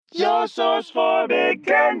your source for Big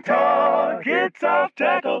Ten talk. It's Off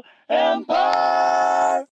Tackle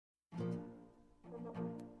Empire.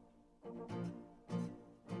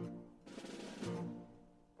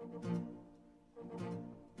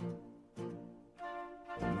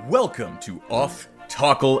 Welcome to Off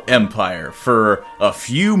Tackle Empire. For a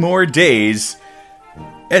few more days,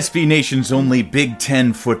 SB Nation's only Big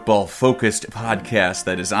Ten football-focused podcast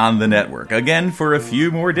that is on the network. Again, for a few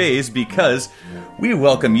more days, because we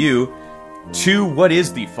welcome you to what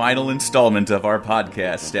is the final installment of our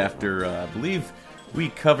podcast after, I believe, we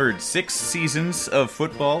covered 6 seasons of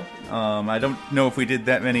football. I don't know if we did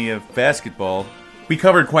that many of basketball. We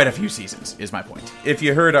covered quite a few seasons, is my point. If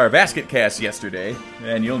you heard our basket cast yesterday,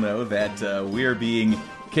 then you'll know that we're being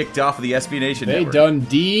kicked off of the SB Nation network. They done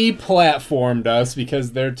deplatformed us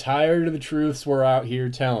because they're tired of the truths we're out here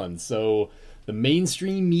telling. So the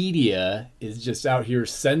mainstream media is just out here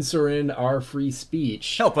censoring our free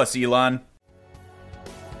speech. Help us, Elon.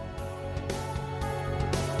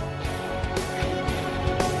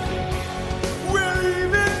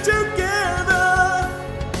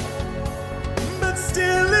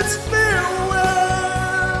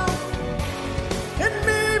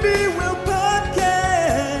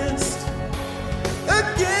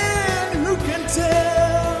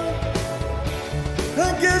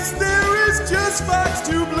 Fox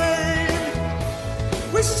to blame.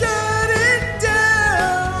 We shut it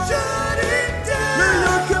down. Shut it down. Will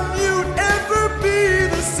your commute ever be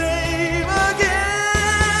the same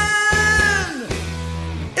again?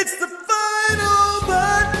 It's the final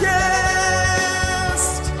podcast.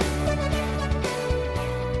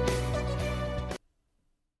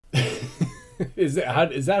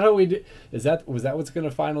 Was that what's going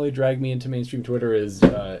to finally drag me into mainstream Twitter? Is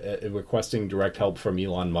requesting direct help from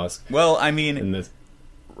Elon Musk? Well, I mean,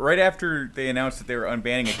 right after they announced that they were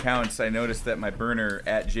unbanning accounts, I noticed that my burner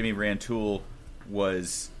at Jimmy Rantoul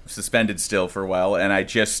was suspended still for a while, and I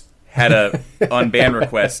just had a unban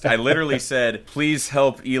request. I literally said, "Please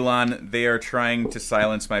help Elon. They are trying to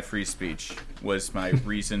silence my free speech." Was my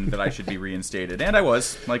reason that I should be reinstated, and I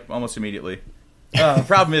was almost immediately. The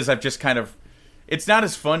problem is, I've just kind of. It's not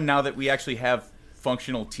as fun now that we actually have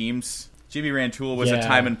functional teams. Jimmy Rantoul was a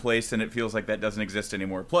time and place, and it feels like that doesn't exist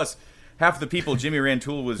anymore. Plus, half the people Jimmy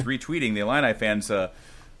Rantoul was retweeting, the Illini fans,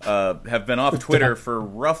 have been off Twitter for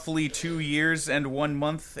roughly 2 years and 1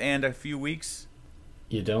 month and a few weeks.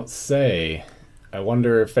 You don't say. I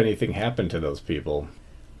wonder if anything happened to those people.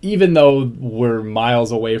 Even though we're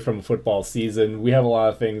miles away from football season, we have a lot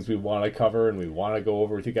of things we want to cover and we want to go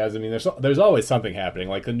over with you guys. I mean, there's always something happening.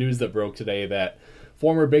 Like the news that broke today that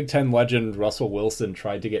former Big Ten legend Russell Wilson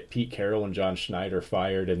tried to get Pete Carroll and John Schneider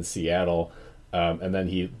fired in Seattle, and then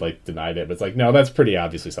he denied it. But it's no, that's pretty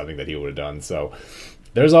obviously something that he would have done. So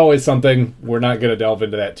there's always something. We're not going to delve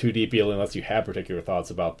into that too deeply unless you have particular thoughts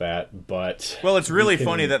about that. But well, it's really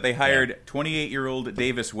funny that they hired 28-year-old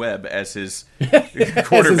Davis Webb as his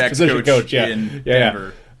quarterbacks coach in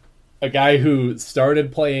Denver. A guy who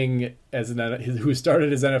started playing who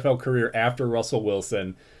started his NFL career after Russell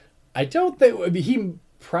Wilson. I don't think he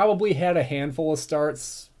probably had a handful of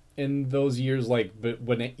starts in those years,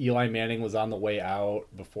 when Eli Manning was on the way out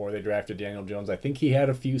before they drafted Daniel Jones. I think he had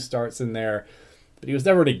a few starts in there. But he was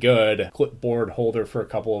never any good. Clipboard holder for a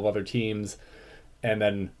couple of other teams, and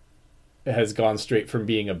then has gone straight from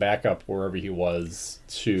being a backup wherever he was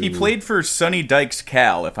to... He played for Sonny Dykes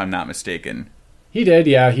Cal, if I'm not mistaken. He did,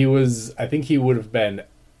 yeah. I think he would have been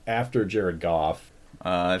after Jared Goff.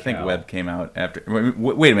 I think Webb came out after...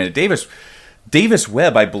 Wait a minute. Davis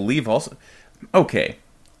Webb, I believe, also... Okay.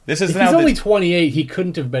 This is if he's only 28, he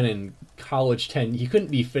couldn't have been in college He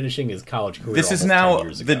couldn't be finishing his college career. This is now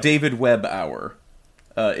the David Webb hour.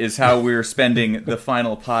 Is how we're spending the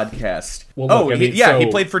final podcast. Well, look, he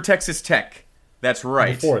played for Texas Tech. That's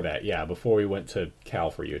right. Before that, yeah, before he went to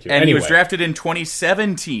Cal for you too. And he was drafted in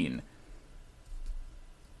 2017.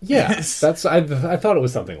 Yeah, I thought it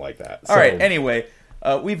was something like that. All right, anyway,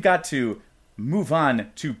 we've got to move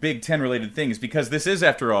on to Big Ten related things because this is,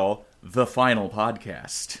 after all, the final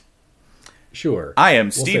podcast. Sure. I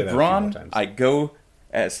am Steve Braun. I go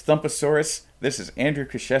as Thumpasaurus. This is Andrew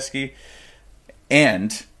Krzyzewski.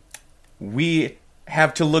 And we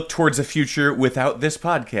have to look towards a future without this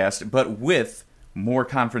podcast, but with more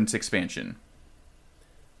conference expansion.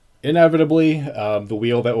 Inevitably, the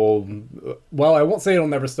wheel that will... Well, I won't say it'll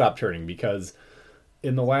never stop turning, because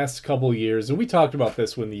in the last couple years, and we talked about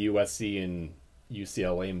this when the USC and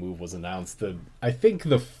UCLA move was announced, I think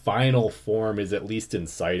the final form is at least in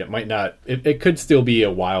sight. It might not... It could still be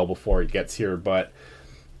a while before it gets here, but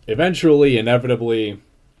eventually, inevitably...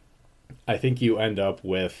 I think you end up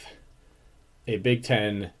with a Big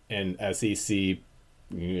Ten and SEC,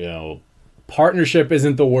 partnership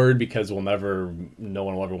isn't the word because no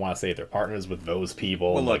one will ever want to say they're partners with those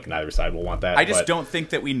people. Well, look, neither side will want that. I just don't think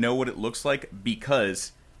that we know what it looks like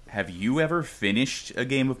because have you ever finished a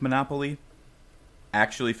game of Monopoly?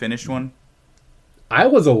 Actually finished one? I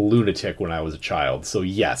was a lunatic when I was a child, so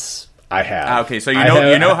yes, I have. Okay, so you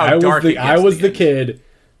know how dark it gets. I was the kid.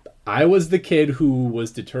 I was the kid who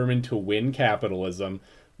was determined to win capitalism,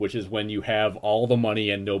 which is when you have all the money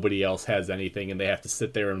and nobody else has anything, and they have to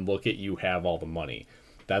sit there and look at you have all the money.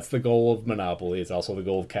 That's the goal of Monopoly. It's also the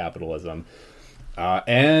goal of capitalism.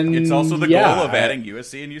 And it's also the goal of adding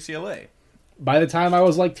USC and UCLA. By the time I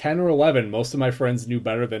was like 10 or 11, most of my friends knew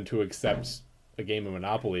better than to accept a game of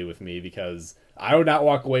Monopoly with me because I would not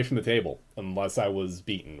walk away from the table unless I was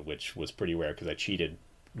beaten, which was pretty rare because I cheated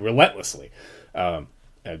relentlessly. I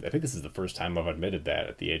think this is the first time I've admitted that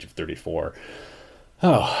at the age of 34.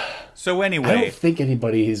 Oh, so anyway, I don't think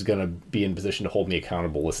anybody who's going to be in position to hold me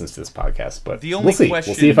accountable listens to this podcast, but the only we'll see.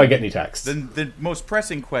 Question, we'll see if I get any texts. The most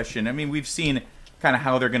pressing question, I mean, we've seen kind of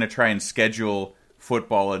how they're going to try and schedule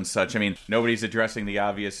football and such. I mean, nobody's addressing the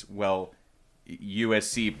obvious,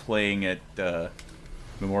 USC playing at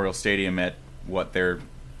Memorial Stadium at what, their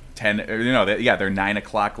 10, they're 9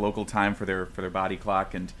 o'clock local time for their body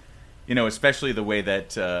clock, and especially the way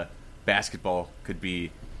that basketball could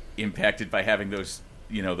be impacted by having those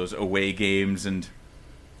away games and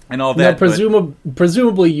all that.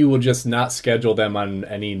 Presumably you will just not schedule them on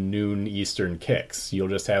any noon Eastern kicks. You'll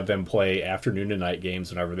just have them play afternoon and night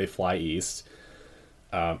games whenever they fly east.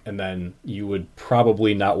 And then you would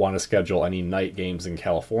probably not want to schedule any night games in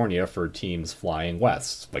California for teams flying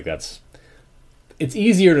west. It's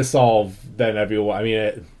easier to solve than everyone. I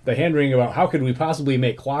mean, the hand-wringing about how could we possibly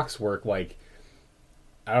make clocks work, I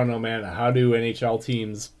don't know, man. How do NHL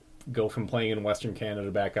teams go from playing in Western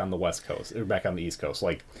Canada back on the West Coast or back on the East Coast?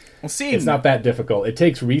 It's not that difficult. It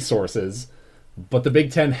takes resources, but the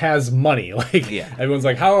Big Ten has money. Everyone's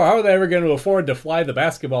like, how are they ever going to afford to fly the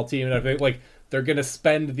basketball team and everything? They're going to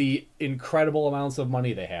spend the incredible amounts of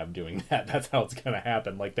money they have doing that. That's how it's going to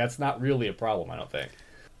happen. That's not really a problem, I don't think.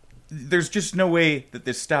 There's just no way that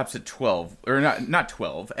this stops at 12, or not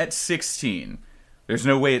 12, at 16. There's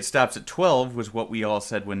no way it stops at 12 was what we all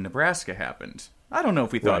said when Nebraska happened. I don't know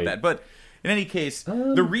if we thought that, but in any case,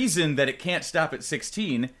 the reason that it can't stop at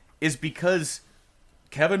 16 is because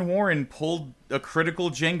Kevin Warren pulled a critical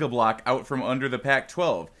Jenga block out from under the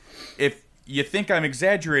Pac-12. If you think I'm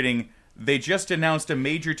exaggerating, they just announced a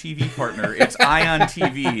major TV partner. It's Ion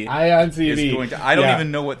TV. Ion TV. I don't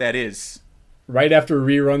even know what that is. Right after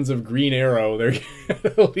reruns of Green Arrow, they're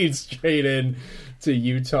going to lead straight in to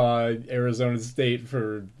Utah, Arizona State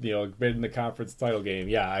for in the conference title game.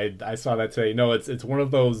 Yeah, I saw that today. No, it's one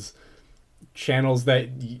of those channels that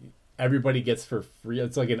everybody gets for free.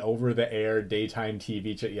 It's like an over-the-air daytime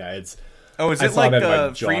TV. Yeah, it's. Oh, is it like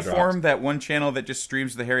Freeform, that one channel that just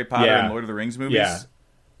streams the Harry Potter and Lord of the Rings movies? Yeah,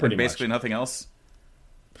 pretty much. Basically nothing else.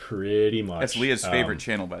 Pretty much. That's Leah's favorite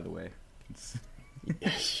channel, by the way.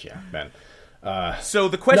 Yeah, man. So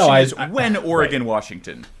the question is, when Oregon,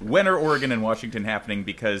 Washington? When are Oregon and Washington happening?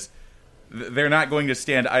 Because they're not going to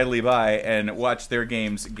stand idly by and watch their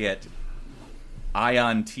games get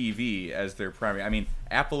Ion TV as their primary. I mean,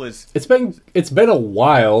 Apple is... It's been a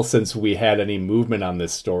while since we had any movement on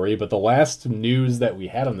this story, but the last news that we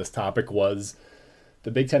had on this topic was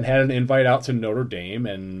the Big Ten had an invite out to Notre Dame,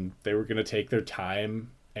 and they were going to take their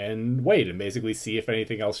time and wait and basically see if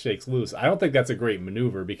anything else shakes loose. I don't think that's a great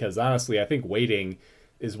maneuver because, honestly, I think waiting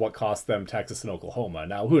is what cost them Texas and Oklahoma.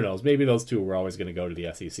 Now, who knows? Maybe those two were always going to go to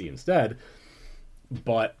the SEC instead.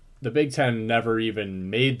 But the Big Ten never even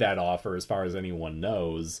made that offer as far as anyone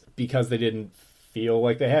knows because they didn't feel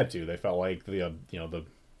like they had to. They felt like the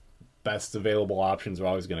best available options were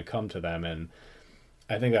always going to come to them, and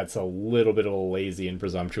I think that's a little bit of a lazy and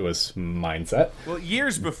presumptuous mindset. Well,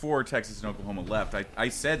 years before Texas and Oklahoma left, I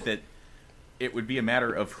said that it would be a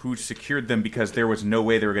matter of who secured them because there was no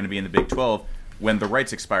way they were going to be in the Big 12 when the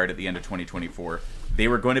rights expired at the end of 2024. They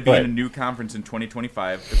were going to be in a new conference in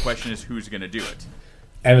 2025. The question is who's going to do it.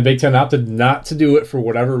 And the Big Ten opted not to do it for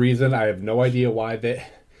whatever reason. I have no idea why.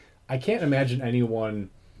 I can't imagine anyone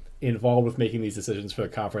involved with making these decisions for the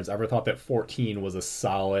conference ever thought that 14 was a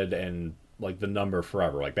solid and the number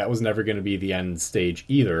forever. That was never going to be the end stage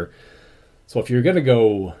either. So if you're going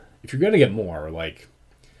to get more,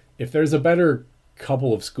 if there's a better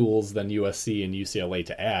couple of schools than USC and UCLA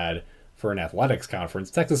to add for an athletics conference,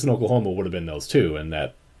 Texas and Oklahoma would have been those two, and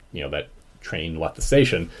that train left the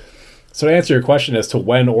station. So to answer your question as to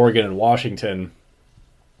when Oregon and Washington,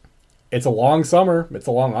 it's a long summer, it's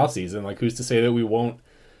a long off season. Who's to say that we won't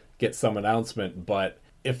get some announcement. But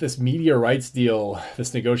if this media rights deal,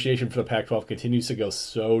 this negotiation for the Pac-12 continues to go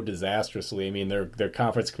so disastrously, I mean, their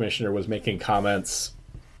conference commissioner was making comments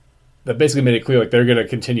that basically made it clear like they're going to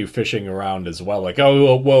continue fishing around as well. Like,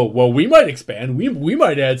 oh, well, we might expand. We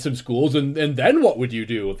might add some schools, and then what would you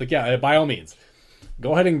do? Like, yeah, by all means.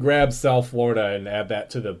 Go ahead and grab South Florida and add that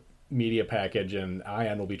to the media package, and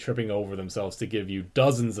Ion will be tripping over themselves to give you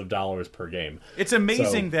dozens of dollars per game. It's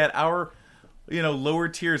amazing that our lower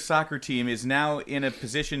tier soccer team is now in a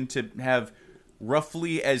position to have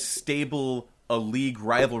roughly as stable a league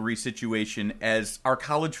rivalry situation as our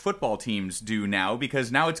college football teams do now, because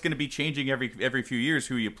now it's going to be changing every few years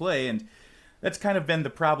who you play, and that's kind of been the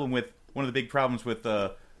problem with one of the big problems with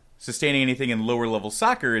sustaining anything in lower level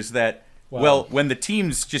soccer is that when the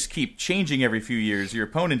teams just keep changing every few years, your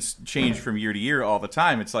opponents change from year to year all the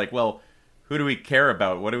time. It's like, well, who do we care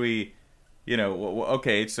about? What do we,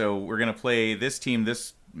 okay, so we're going to play this team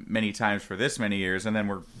this many times for this many years, and then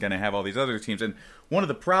we're going to have all these other teams. And one of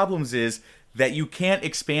the problems is that you can't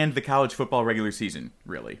expand the college football regular season,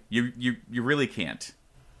 really. You really can't.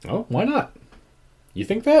 Oh, why not? You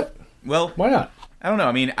think that? Well, why not? I don't know.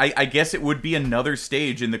 I mean, I guess it would be another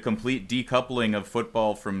stage in the complete decoupling of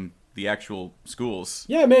football from the actual schools.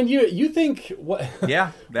 Yeah, man, you think what?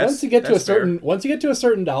 Yeah, once you get to a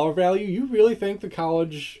certain dollar value, you really think the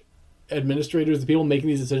college administrators, the people making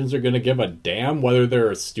these decisions, are going to give a damn whether there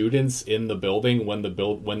are students in the building when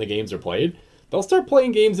the games are played? They'll start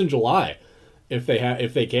playing games in July if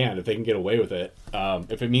they can get away with it.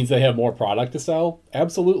 If it means they have more product to sell,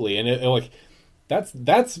 absolutely. And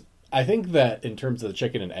that's I think that in terms of the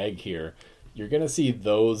chicken and egg here, you're going to see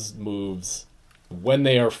those moves when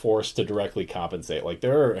they are forced to directly compensate. Like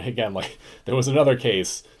there was another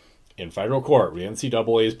case in federal court where the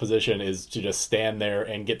NCAA's position is to just stand there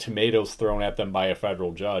and get tomatoes thrown at them by a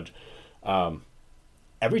federal judge.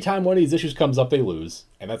 Every time one of these issues comes up, they lose,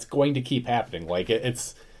 and that's going to keep happening. Like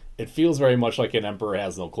it feels very much like an emperor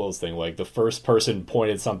has no clothes thing. Like the first person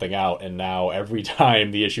pointed something out, and now every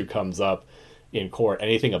time the issue comes up in court,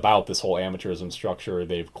 anything about this whole amateurism structure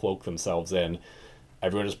they've cloaked themselves in,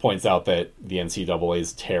 everyone just points out that the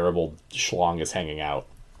NCAA's terrible schlong is hanging out.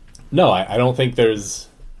 No, I don't think there's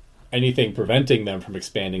anything preventing them from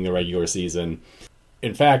expanding the regular season.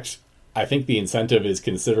 In fact, I think the incentive is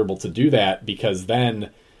considerable to do that, because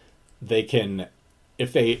then they can,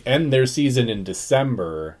 if they end their season in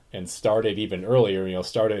December and start it even earlier,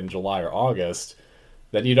 start it in July or August,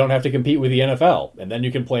 then you don't have to compete with the NFL. And then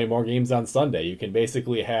you can play more games on Sunday. You can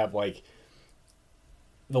basically have, like,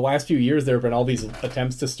 the last few years there have been all these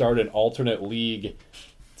attempts to start an alternate league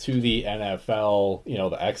to the NFL,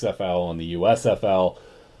 the XFL and the USFL.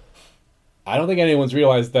 I don't think anyone's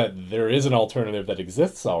realized that there is an alternative that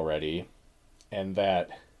exists already, and that,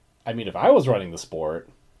 I mean, if I was running the sport,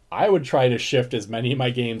 I would try to shift as many of my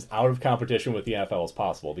games out of competition with the NFL as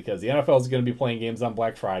possible, because the NFL is going to be playing games on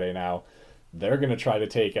Black Friday now. They're going to try to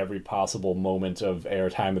take every possible moment of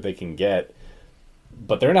airtime that they can get,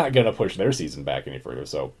 but they're not going to push their season back any further.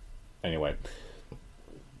 So, anyway,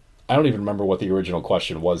 I don't even remember what the original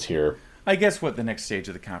question was here. I guess what the next stage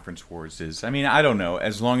of the conference wars is. I mean, I don't know.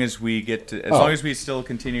 As long as we long as we still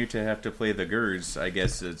continue to have to play the GERS, I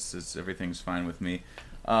guess it's everything's fine with me.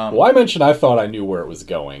 Well, I mentioned I thought I knew where it was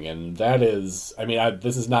going, and that is, I mean,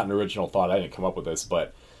 this is not an original thought. I didn't come up with this,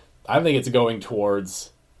 but I think it's going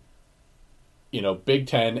towards, Big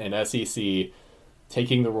Ten and SEC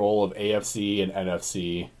taking the role of AFC and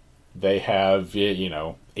NFC. They have,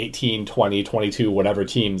 18, 20, 22, whatever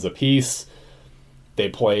teams apiece. They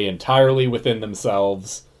play entirely within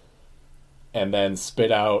themselves and then spit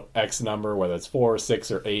out X number, whether it's 4,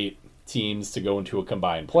 6, or 8 teams to go into a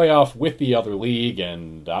combined playoff with the other league,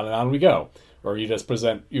 and on we go. Or you just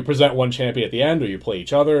present one champion at the end, or you play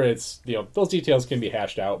each other. It's, those details can be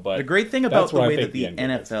hashed out, but the great thing about the way that the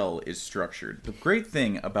NFL is structured, the great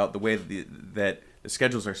thing about the way that the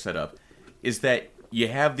schedules are set up, is that you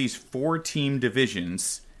have these 4-team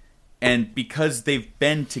divisions, and because they've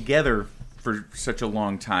been together for such a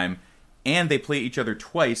long time, and they play each other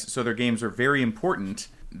twice, so their games are very important,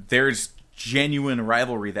 there's genuine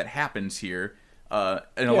rivalry that happens here.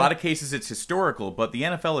 In a lot of cases, it's historical, but the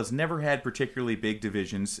NFL has never had particularly big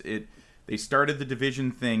divisions. They started the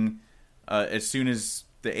division thing as soon as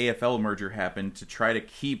the AFL merger happened to try to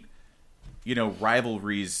keep,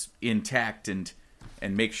 rivalries intact and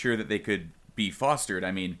make sure that they could be fostered.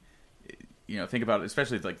 I mean, think about it,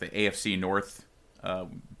 especially like the AFC North,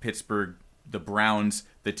 Pittsburgh, the Browns,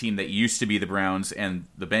 the team that used to be the Browns, and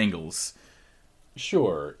the Bengals.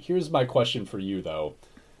 Sure. Here's my question for you, though.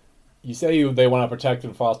 You say they want to protect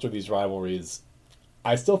and foster these rivalries.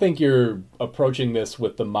 I still think you're approaching this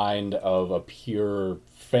with the mind of a pure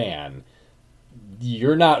fan.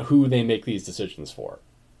 You're not who they make these decisions for.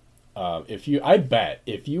 I bet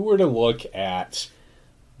if you were to look at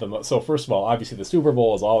so first of all, obviously the Super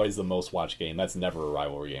Bowl is always the most watched game. That's never a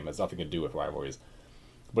rivalry game. It has nothing to do with rivalries.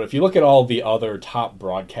 But if you look at all the other top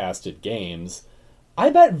broadcasted games, I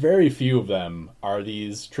bet very few of them are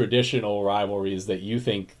these traditional rivalries that you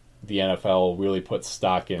think the NFL really puts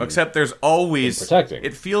stock in. Except there's always protecting.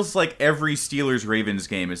 It feels like every Steelers-Ravens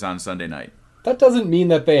game is on Sunday night. That doesn't mean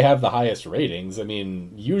that they have the highest ratings. I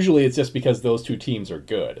mean, usually it's just because those two teams are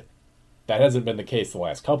good. That hasn't been the case the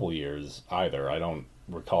last couple of years either. I don't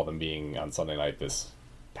recall them being on Sunday night this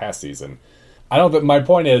past season. My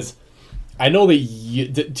point is, I know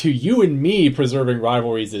that to you and me, preserving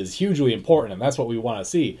rivalries is hugely important, and that's what we want to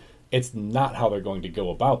see. It's not how they're going to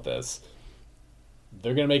go about this.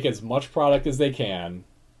 They're going to make as much product as they can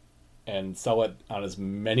and sell it on as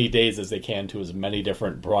many days as they can to as many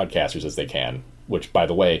different broadcasters as they can, which, by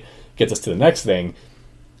the way, gets us to the next thing.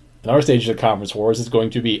 Another stage of the conference wars is going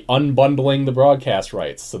to be unbundling the broadcast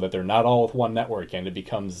rights so that they're not all with one network, and it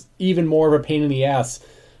becomes even more of a pain in the ass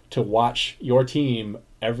to watch your team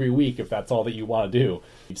every week if that's all that you want to do.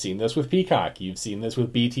 You've seen this with Peacock. You've seen this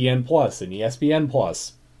with BTN Plus and ESPN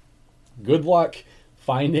Plus. Good luck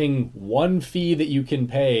finding one fee that you can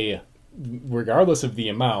pay, regardless of the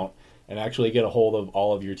amount, and actually get a hold of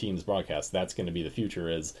all of your team's broadcasts. That's going to be the future,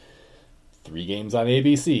 is 3 games on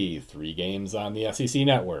ABC, 3 games on the SEC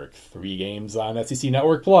Network, 3 games on SEC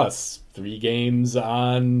Network Plus, 3 games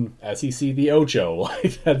on SEC The Ocho.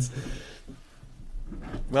 Like, that's...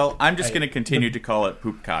 Well, I'm just going to continue to call it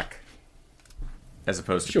Poopcock as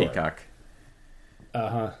opposed to Sure. Peacock.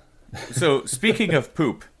 Uh-huh. So, speaking of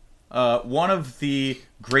poop, one of the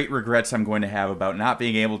great regrets I'm going to have about not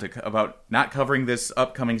being able to about not covering this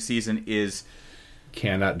upcoming season is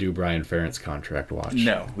Cannot do Brian Ferentz contract watch.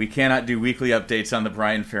 no, we cannot do weekly updates on the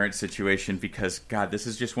Brian Ferentz situation because, God, this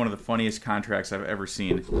is just one of the funniest contracts I've ever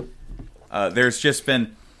seen. There's just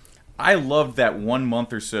been... I loved that 1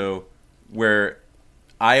 month or so where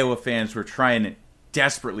Iowa fans were trying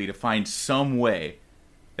desperately to find some way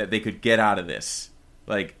that they could get out of this.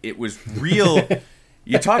 Like, it was real...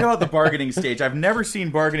 You talk about the bargaining stage. I've never seen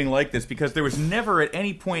bargaining like this because there was never at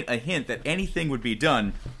any point a hint that anything would be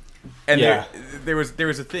done. And Yeah. there was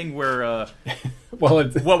a thing where Well,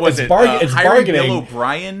 what was it's it? It's Hiring bargaining. Bill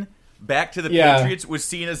O'Brien back to the Yeah. Patriots was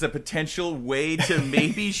seen as a potential way to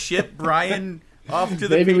maybe ship Brian off to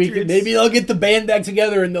the maybe Patriots. maybe they'll get the band back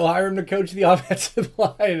together and they'll hire him to coach the offensive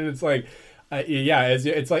line. And it's like,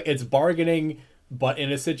 it's bargaining, but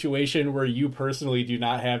in a situation where you personally do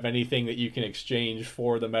not have anything that you can exchange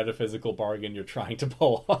for the metaphysical bargain you're trying to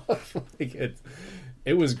pull off. Like,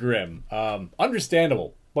 it was grim.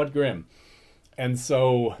 Understandable, but grim. And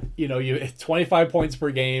so, 25 points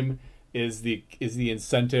per game is the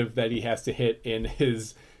incentive that he has to hit in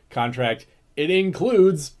his contract. It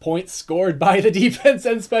includes points scored by the defense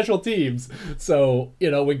and special teams. So,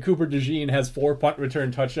 when Cooper DeJean has 4 punt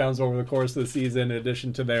return touchdowns over the course of the season, in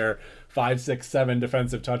addition to their 5, 6, 7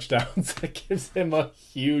 defensive touchdowns, that gives him a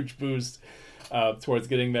huge boost towards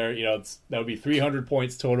getting there. That would be 300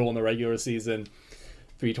 points total in the regular season.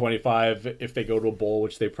 325 if they go to a bowl,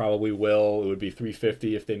 which they probably will. It would be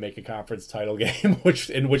 350 if they make a conference title game,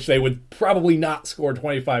 in which they would probably not score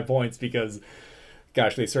 25 points because,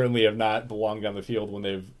 gosh, they certainly have not belonged on the field when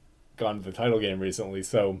they've gone to the title game recently.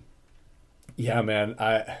 So, yeah, man,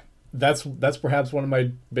 that's perhaps one of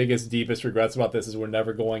my biggest, deepest regrets about this is we're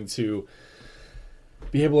never going to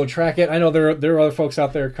be able to track it. I know there are other folks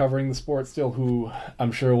out there covering the sport still who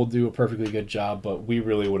I'm sure will do a perfectly good job, but we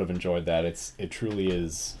really would have enjoyed that. It truly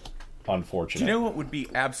is unfortunate. Do you know what would be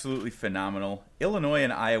absolutely phenomenal? Illinois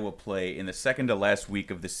and Iowa play in the second to last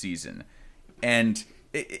week of the season. And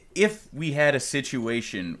if we had a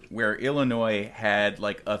situation where Illinois had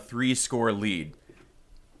like a 3-score lead,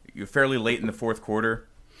 fairly late in the fourth quarter,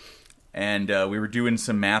 and we were doing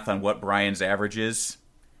some math on what Brian's average is,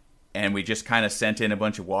 and we just kind of sent in a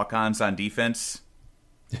bunch of walk-ons on defense.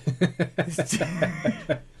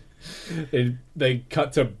 They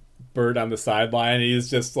cut to Bird on the sideline, and he's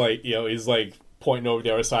just like, he's like pointing over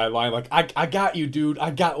the other sideline, like, I got you, dude.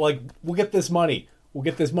 We'll get this money. We'll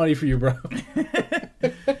get this money for you, bro.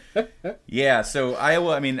 Yeah, so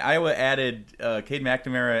Iowa added Cade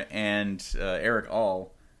McNamara and Eric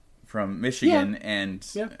All from Michigan, and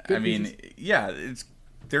pieces.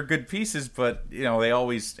 They're good pieces, but they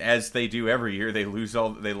always, as they do every year, they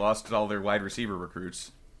lost all their wide receiver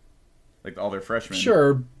recruits, like all their freshmen.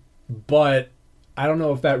 Sure, but I don't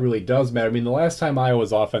know if that really does matter. I mean, the last time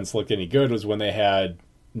Iowa's offense looked any good was when they had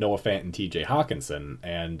Noah Fant and TJ Hawkinson.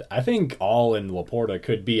 And I think all in Laporta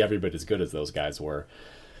could be every bit as good as those guys were.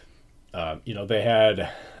 They had they had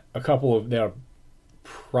a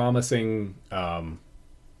promising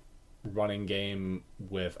running game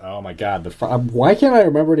with, oh my God, why can't I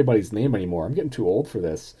remember anybody's name anymore? I'm getting too old for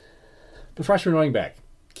this. The freshman running back.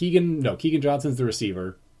 Keegan Johnson's the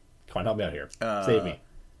receiver. Come on, help me out here.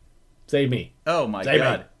 Save me. Oh my Save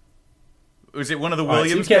God. me. Was it one of the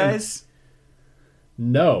Williams guys?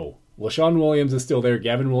 No. LaShawn Williams is still there.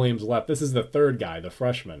 Gavin Williams left. This is the third guy, the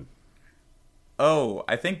freshman. Oh,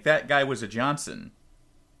 I think that guy was a Johnson.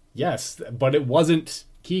 Yes, but it wasn't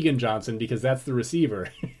Keegan Johnson because that's the receiver.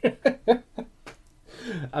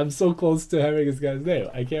 I'm so close to having this guy's name.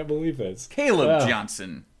 I can't believe this. Caleb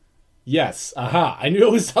Johnson. Yes. Aha. I knew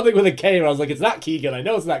it was something with a K, and I was like, it's not Keegan. I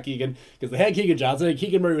know it's not Keegan because they had Keegan Johnson, and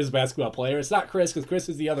Keegan Murray was a basketball player. It's not Chris because Chris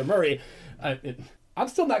is the other Murray. I'm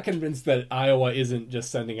still not convinced that Iowa isn't just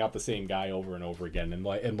sending out the same guy over and over again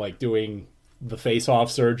and doing the face-off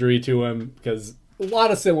surgery to him, because a lot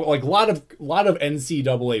of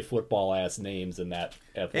NCAA football ass names in that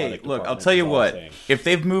athletic. Hey, look, I'll tell you what. If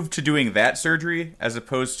they've moved to doing that surgery as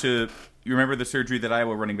opposed to, you remember the surgery that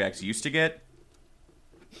Iowa running backs used to get,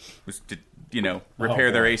 was to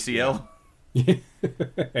repair their ACL. Yeah.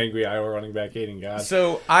 Angry Iowa running back hating God.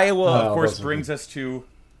 So Iowa, of course, brings us to,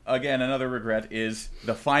 again, another regret is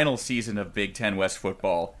the final season of Big Ten West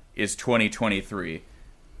football is 2023,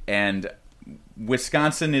 and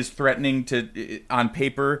Wisconsin is threatening to, on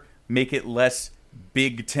paper, make it less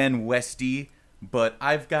Big Ten Westy, but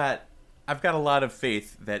I've got a lot of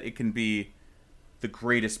faith that it can be the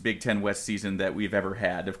greatest Big Ten West season that we've ever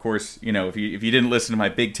had. Of course, if you didn't listen to my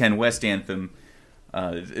Big Ten West anthem,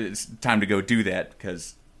 it's time to go do that,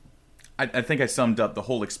 because I think I summed up the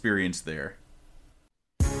whole experience there.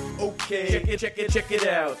 Okay, check it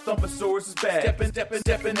out. Thumposaurus is back.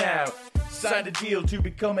 Stepping out. Signed a deal to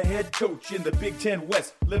become a head coach in the Big Ten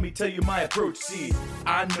West. Let me tell you my approach. See,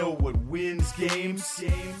 I know what wins games.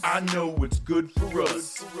 I know what's good for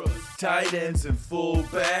us. Tight ends and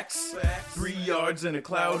fullbacks. 3 yards and a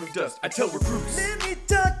cloud of dust. I tell recruits. Let me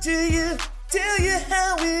talk to you, tell you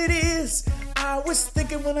how it is. I was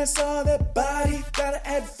thinking when I saw that body, gotta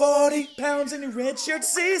add 40 pounds in your redshirt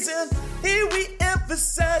season. Here we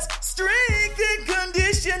emphasize strength and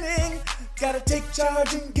conditioning. Gotta take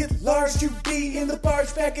charge and get large to be in the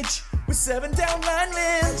barge package with 7 down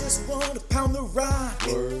linemen. I just wanna pound the rock.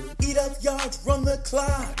 Word. Eat up yards, run the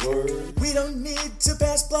clock. Word. We don't need to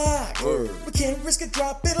pass block. Word. We can't risk a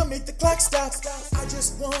drop, it'll make the clock stop. I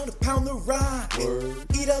just wanna pound the rock. Word.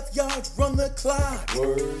 Eat up yards, run the clock.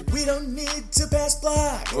 Word. We don't need to pass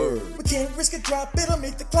block. Word. We can't risk a drop, it'll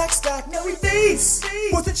make the clock stop. Now we face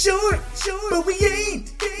 4th and short, but we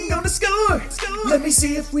ain't gonna score. Let me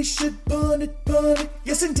see if we should punt it.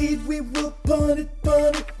 Yes, indeed, we will punt it.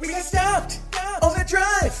 We got stopped on that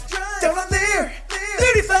drive, down on there,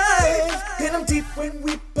 35. Hit them deep when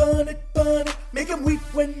we punt it. Make them weep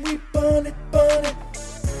when we punt it.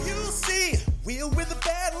 You'll see, we'll win the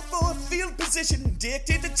battle for field position and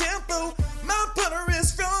dictate the tempo. My punter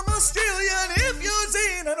is from Australia, and if you're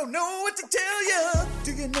saying I don't know what to tell you.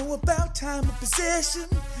 Do you know about time of possession?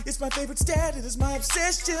 It's my favorite stat, it is my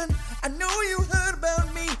obsession. I know you heard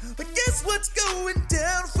about me, but guess what's going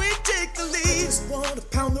down if we take the lead? Just wanna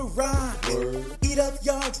pound the rock. Word. Eat up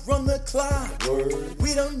yards, run the clock. Word.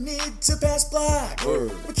 We don't need to pass block.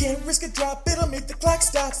 Word. We can't risk a drop, it'll make the clock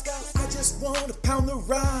stop. I just wanna pound the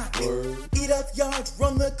rock. Word. Eat up yards,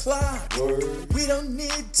 run the clock. Word. We don't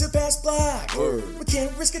need to pass block. Word. We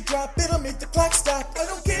can't risk a drop, it'll make the clock stop. I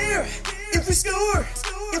don't care if we score,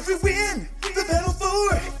 if we win the battle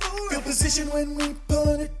for field position when we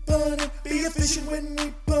punt it. Be efficient when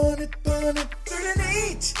we punt it. 3rd and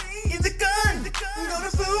 8 in the gun. Gonna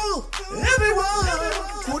fool everyone.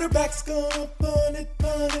 Quarterback's gonna punt it.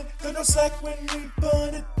 Got no slack when we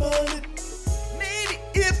punt it. Maybe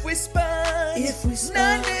if we spy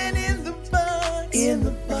 9 men in the box. We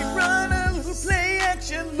can run a little play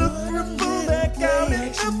action. Look for a fullback out in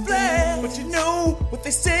the flat. But you know what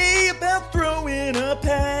they say about throwing a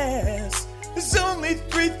pass. There's only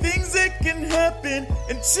 3 things that can happen,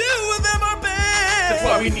 and 2 of them are bad. That's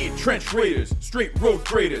why we need trench raiders, straight road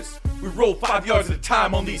graders. We roll 5 yards at a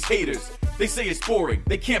time on these haters. They say it's boring,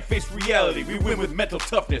 they can't face reality. We win with mental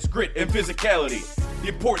toughness, grit, and physicality. The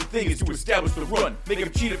important thing is to establish the run, make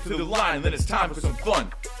them cheat up to the line, and then it's time for some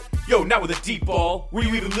fun. Yo, not with a deep ball. Were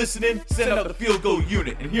you even listening? Send out the field goal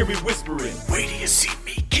unit and hear me whispering. Wait till you see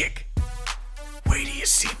me kick. Wait till you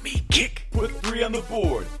see me kick. Put 3 on the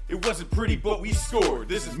board. It wasn't pretty, but we scored.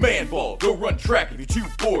 This is man ball. Go run track if you're too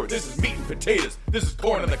bored. This is meat and potatoes. This is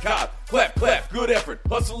corn on the cob. Clap, clap, good effort.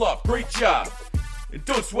 Hustle off, great job. And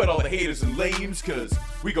don't sweat all the haters and lames, cause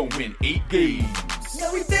we gon' win 8 games.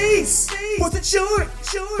 Now we face wasn't short,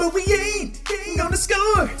 but we ain't gonna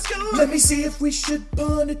score. Let me see if we should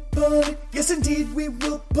punt it. Yes, indeed, we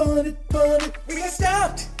will punt it. We got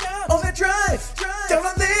stopped on that drive, down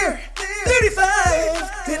on there,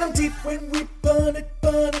 35. Hit 'em deep when we punt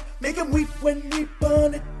it. Make 'em weep when we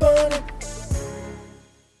punt it.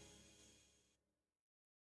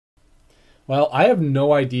 Well, I have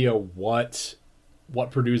no idea what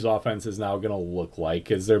Purdue's offense is now going to look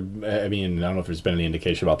like. Is there? I mean, I don't know if there's been any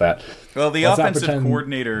indication about that. Well, the offensive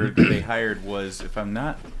coordinator that they hired was, if I'm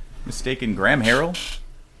not mistaken, Graham Harrell.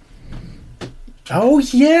 Oh,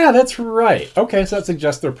 yeah, that's right. Okay, so that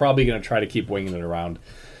suggests they're probably going to try to keep winging it around.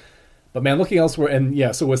 But, man, looking elsewhere, and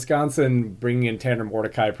yeah, so Wisconsin bringing in Tanner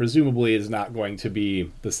Mordecai presumably is not going to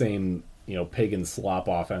be the same, pig and slop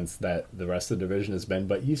offense that the rest of the division has been.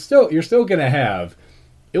 But you're still going to have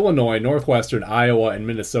Illinois, Northwestern, Iowa, and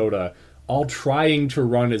Minnesota all trying to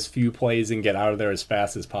run as few plays and get out of there as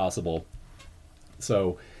fast as possible.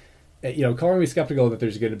 So, calling me skeptical that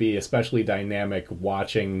there's going to be especially dynamic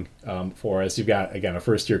watching for us. You've got, again, a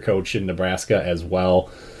first-year coach in Nebraska as well.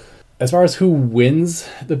 As far as who wins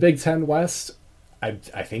the Big Ten West, I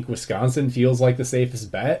think Wisconsin feels like the safest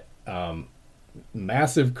bet.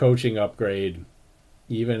 Massive coaching upgrade.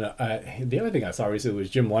 Even the other thing I saw recently was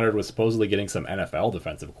Jim Leonhard was supposedly getting some NFL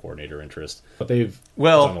defensive coordinator interest, but they've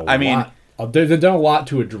done a lot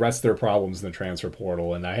to address their problems in the transfer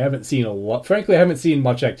portal, and I haven't seen a lot. Frankly, I haven't seen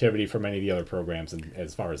much activity from any of the other programs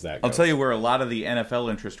as far as that goes. I'll tell you where a lot of the NFL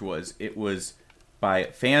interest was. It was by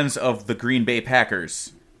fans of the Green Bay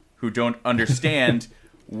Packers who don't understand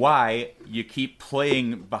why you keep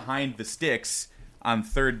playing behind the sticks on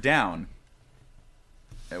third down.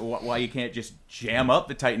 Why you can't just jam up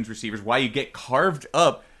the Titans receivers, why you get carved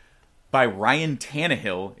up by Ryan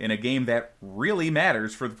Tannehill in a game that really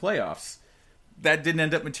matters for the playoffs. That didn't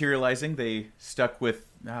end up materializing. They stuck with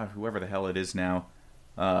whoever the hell it is now.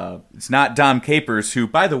 It's not Dom Capers, who,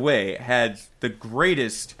 by the way, had the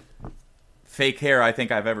greatest fake hair I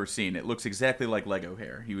think I've ever seen. It looks exactly like Lego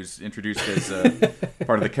hair. He was introduced as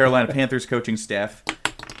part of the Carolina Panthers coaching staff.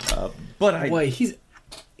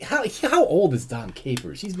 How old is Dom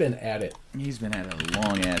Capers? He's been at it. He's been at it a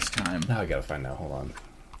long-ass time. Now I gotta find out. Hold on.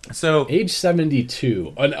 So age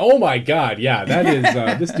 72. And oh my god, yeah, that is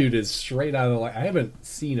this dude is straight out of the line. I haven't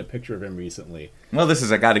seen a picture of him recently. Well,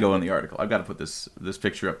 I got to go in the article. I've got to put this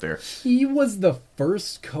picture up there. He was the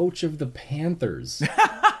first coach of the Panthers.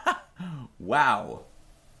 Wow.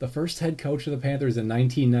 The first head coach of the Panthers in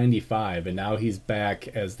 1995, and now he's back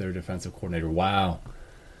as their defensive coordinator. Wow.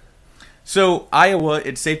 So, Iowa,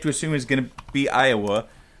 it's safe to assume, is going to be Iowa.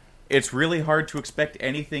 It's really hard to expect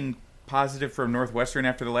anything positive from Northwestern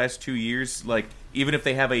after the last 2 years. Like, even if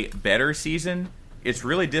they have a better season, it's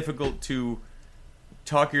really difficult to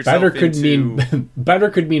talk yourself into... Better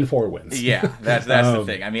could mean 4 wins. Yeah, that's the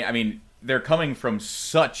thing. I mean, they're coming from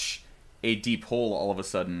such a deep hole all of a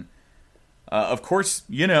sudden. Of course,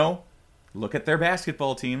 look at their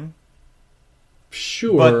basketball team.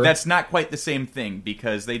 Sure. But that's not quite the same thing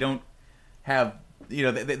because they don't have,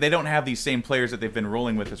 they don't have these same players that they've been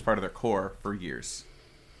rolling with as part of their core for years.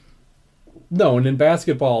 No, and in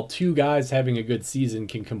basketball, 2 guys having a good season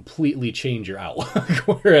can completely change your outlook.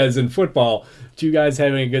 Whereas in football, 2 guys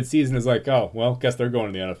having a good season is like, oh, well, guess they're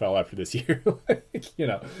going to the NFL after this year.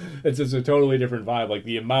 It's just a totally different vibe. Like,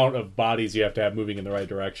 the amount of bodies you have to have moving in the right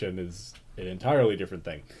direction is an entirely different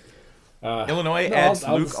thing. Illinois adds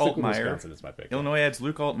Luke Altmaier. Wisconsin is my pick. Illinois adds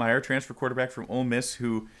Luke Altmaier, transfer quarterback from Ole Miss,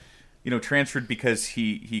 who, transferred because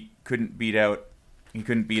he couldn't beat out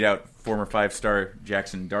former 5-star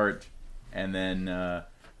Jackson Dart, and then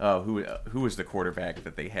who was the quarterback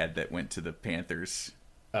that they had that went to the Panthers?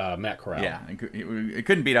 Matt Corral. Yeah, it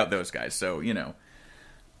couldn't beat out those guys. So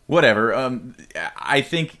whatever. I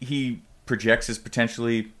think he projects as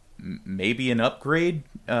potentially maybe an upgrade,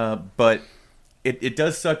 but. It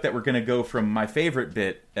does suck that we're going to go from my favorite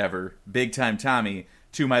bit ever, Big Time Tommy,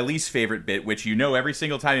 to my least favorite bit, which every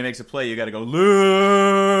single time he makes a play, you got to go,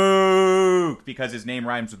 Luke, because his name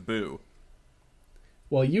rhymes with boo.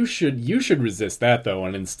 Well, you should resist that, though,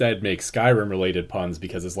 and instead make Skyrim-related puns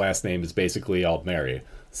because his last name is basically Altmaier.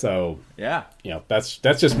 So, yeah, that's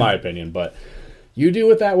just my opinion, but you do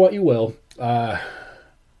with that what you will.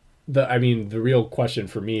 The real question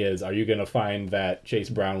for me is, are you going to find that Chase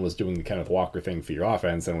Brown was doing the Kenneth Walker thing for your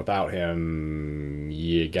offense, and without him,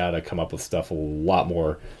 you got to come up with stuff a lot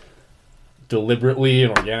more deliberately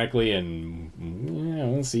and organically, and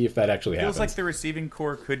we'll see if that actually happens. Feels like the receiving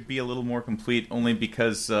core could be a little more complete, only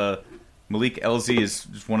because Malik Elzy is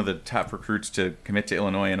just one of the top recruits to commit to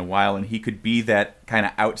Illinois in a while, and he could be that kind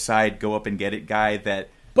of outside, go up and get it guy that...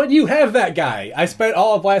 But you have that guy. I spent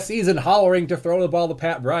all of last season hollering to throw the ball to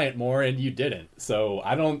Pat Bryant more, and you didn't. So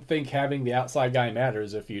I don't think having the outside guy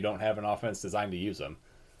matters if you don't have an offense designed to use him.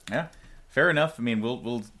 Yeah, fair enough. I mean,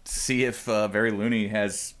 we'll see if Barry Looney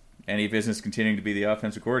has any business continuing to be the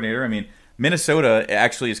offensive coordinator. I mean, Minnesota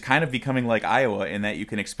actually is kind of becoming like Iowa in that you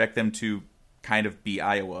can expect them to kind of be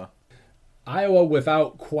Iowa. Iowa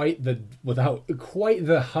without quite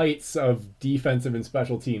the heights of defensive and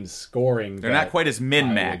special teams scoring. They're not quite as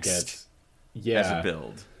min-maxed as a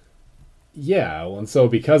build. Yeah, well, and so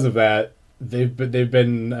because of that, they've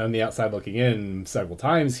been on the outside looking in several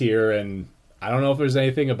times here, and I don't know if there's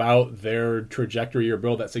anything about their trajectory or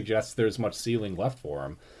build that suggests there's much ceiling left for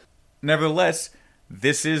them. Nevertheless,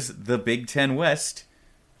 this is the Big Ten West,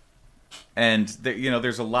 and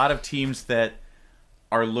there's a lot of teams that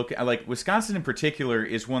are looking, like Wisconsin in particular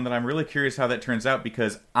is one that I'm really curious how that turns out,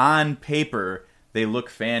 because on paper they look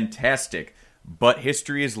fantastic, but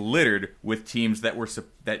history is littered with teams that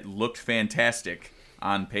looked fantastic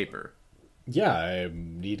on paper. Yeah, I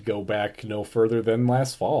need to go back no further than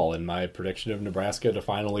last fall in my prediction of Nebraska to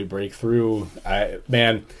finally break through.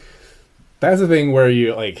 Man, that's the thing where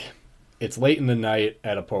you it's late in the night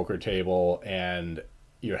at a poker table and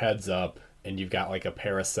your head's up and you've got like a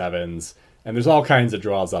pair of sevens. And there's all kinds of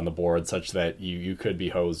draws on the board such that you could be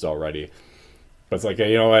hosed already. But it's like,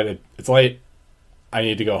 you know what, it's late. I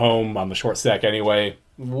need to go home on the short stack anyway.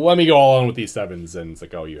 Let me go all on with these sevens. And it's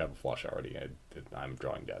like, oh, you have a flush already. I'm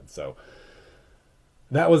drawing dead. So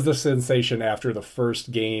that was the sensation after the first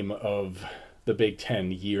game of the Big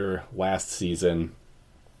Ten year last season.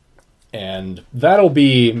 And that'll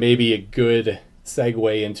be maybe a good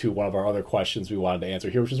segue into one of our other questions we wanted to answer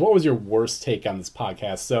here, which is, what was your worst take on this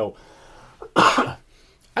podcast? So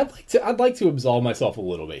I'd like to absolve myself a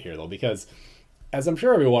little bit here, though, because as I'm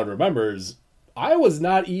sure everyone remembers, I was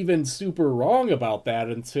not even super wrong about that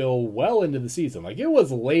until well into the season. Like, it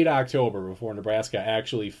was late October before Nebraska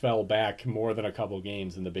actually fell back more than a couple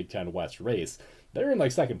games in the Big Ten West race. They were in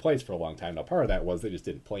second place for a long time. Now, part of that was they just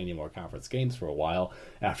didn't play any more conference games for a while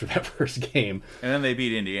after that first game. And then they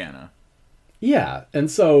beat Indiana. Yeah,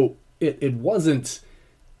 and so it wasn't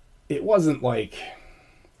like...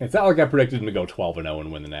 It's not like I predicted them to go 12-0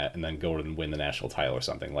 and win the net, and then go and win the national title or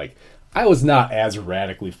something. Like, I was not as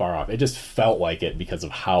radically far off. It just felt like it because of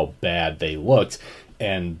how bad they looked,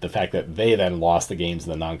 and the fact that they then lost the games in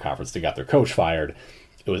the non-conference. They got their coach fired.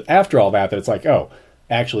 It was after all that it's like, oh,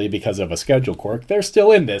 actually, because of a schedule quirk, they're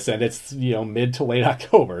still in this, and it's mid to late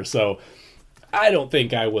October. So I don't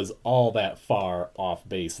think I was all that far off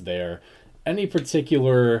base there. Any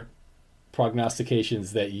particular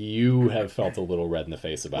prognostications that you have felt a little red in the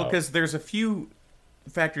face about? Well, because there's a few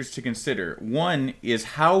factors to consider. One is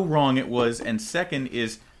how wrong it was, and second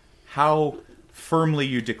is how firmly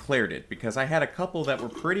you declared it. Because I had a couple that were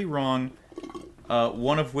pretty wrong,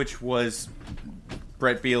 one of which was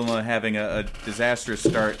Brett Bielema having a disastrous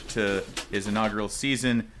start to his inaugural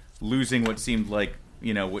season, losing what seemed like,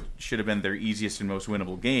 what should have been their easiest and most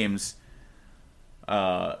winnable games.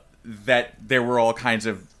 That there were all kinds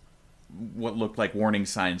of what looked like warning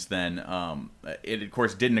signs then. It, of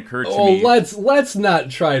course, didn't occur to me. Let's not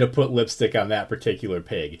try to put lipstick on that particular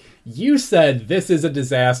pig. You said this is a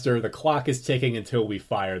disaster. The clock is ticking until we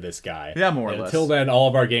fire this guy. Yeah, more or less. Until then, all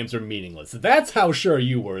of our games are meaningless. That's how sure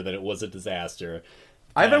you were that it was a disaster.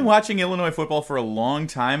 I've been watching Illinois football for a long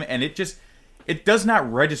time, and it does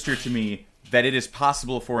not register to me that it is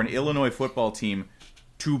possible for an Illinois football team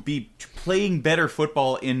to be playing better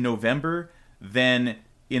football in November than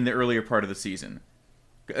in the earlier part of the season.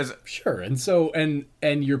 Sure, and so and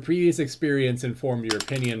your previous experience informed your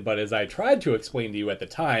opinion, but as I tried to explain to you at the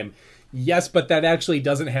time, yes, but that actually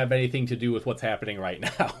doesn't have anything to do with what's happening right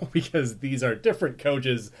now, because these are different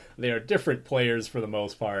coaches, they are different players for the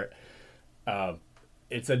most part.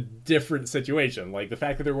 It's a different situation. Like, the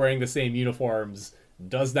fact that they're wearing the same uniforms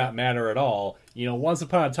does not matter at all. Once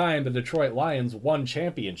upon a time, the Detroit Lions won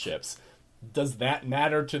championships. Does that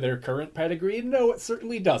matter to their current pedigree? No, it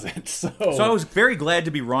certainly doesn't. So I was very glad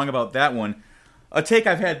to be wrong about that one. A take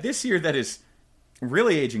I've had this year that is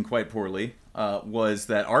really aging quite poorly was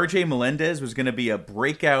that R.J. Melendez was going to be a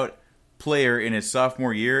breakout player in his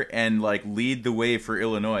sophomore year and lead the way for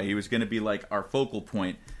Illinois. He was going to be our focal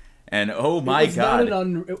point. And oh my God.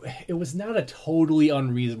 It was not a totally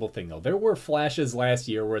unreasonable thing, though. There were flashes last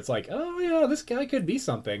year where it's like, oh yeah, this guy could be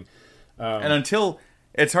something. And until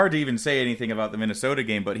it's hard to even say anything about the Minnesota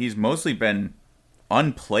game, but he's mostly been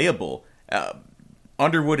unplayable.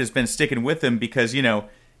 Underwood has been sticking with him because,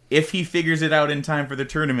 if he figures it out in time for the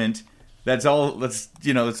tournament, that's all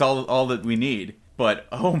that we need. But,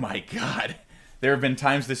 oh my God, there have been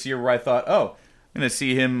times this year where I thought, I'm going to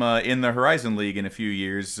see him in the Horizon League in a few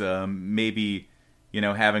years, maybe,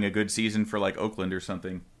 having a good season for like Oakland or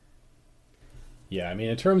something. Yeah, I mean,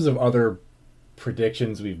 in terms of other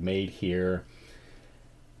predictions we've made here,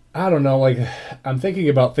 I don't know, I'm thinking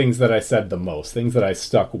about things that I said the most, things that I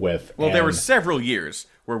stuck with. Well, there were several years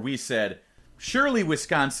where we said, surely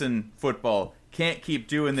Wisconsin football can't keep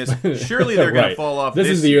doing this. Surely they're going to fall off. This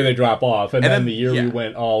is the year they drop off, and then the year we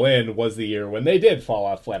went all in was the year when they did fall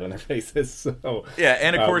off flat on their faces. So yeah,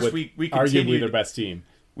 and of course we arguably their best team.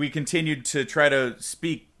 We continued to try to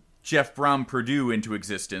speak Jeff Brom Purdue into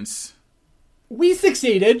existence. We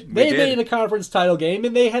succeeded. They made a conference title game,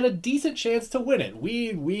 and they had a decent chance to win it.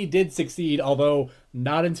 We did succeed, although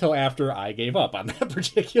not until after I gave up on that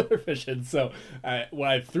particular mission. So when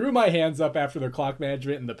I threw my hands up after their clock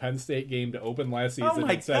management in the Penn State game to open last season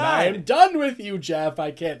and said, I am done with you, Jeff.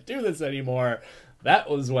 I can't do this anymore. That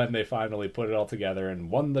was when they finally put it all together and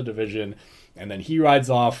won the division. And then he rides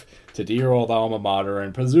off to dear old alma mater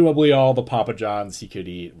and presumably all the Papa Johns he could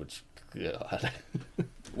eat, which, God.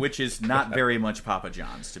 Which is not very much Papa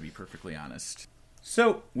John's, to be perfectly honest.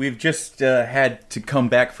 So, we've just had to come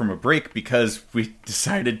back from a break because we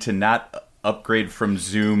decided to not upgrade from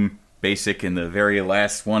Zoom Basic in the very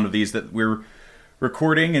last one of these that we're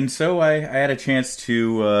recording, and so I had a chance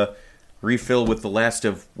to refill with the last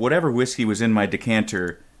of whatever whiskey was in my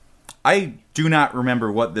decanter. I do not remember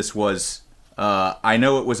what this was. I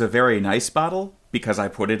know it was a very nice bottle because I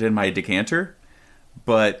put it in my decanter,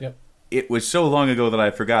 but... Yep. It was so long ago that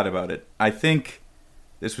I forgot about it. I think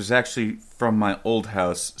this was actually from my old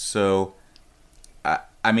house, so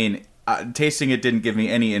tasting it didn't give me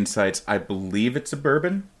any insights. I believe it's a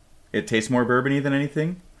bourbon. It tastes more bourbony than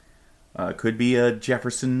anything. Could be a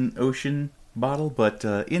Jefferson Ocean bottle, but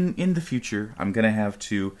in the future, I'm going to have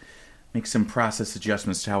to make some process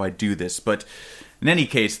adjustments to how I do this. But in any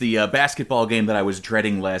case, the basketball game that I was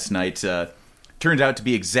dreading last night... turned out to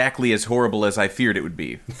be exactly as horrible as I feared it would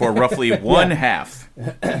be for roughly one half.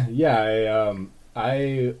 Yeah,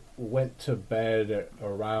 I went to bed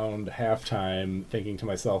around halftime thinking to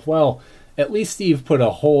myself, well, at least Steve took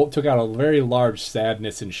out a very large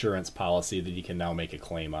sadness insurance policy that he can now make a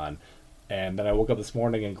claim on. And then I woke up this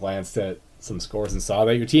morning and glanced at some scores and saw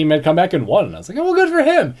that your team had come back and won. And I was like, oh, well, good for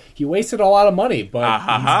him. He wasted a lot of money, but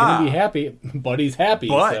he's going to be happy. But he's happy,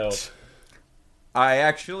 so... I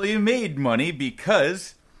actually made money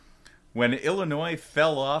because when Illinois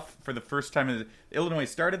fell off for the first time, Illinois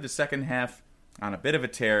started the second half on a bit of a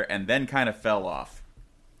tear and then kind of fell off.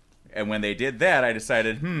 And when they did that, I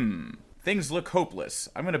decided, things look hopeless.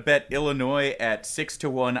 I'm going to bet Illinois at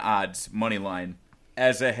 6-1 odds, money line,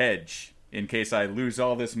 as a hedge in case I lose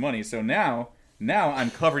all this money. So now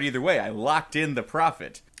I'm covered either way. I locked in the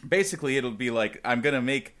profit. Basically, it'll be like I'm going to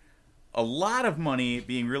make a lot of money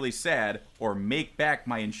being really sad or make back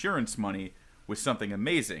my insurance money with something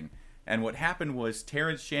amazing. And what happened was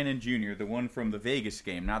Terrence Shannon Jr., the one from the Vegas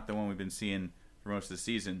game, not the one we've been seeing for most of the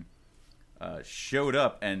season, showed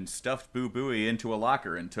up and stuffed Boo Buie into a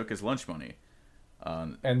locker and took his lunch money.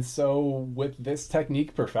 And so with this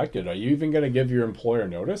technique perfected, are you even going to give your employer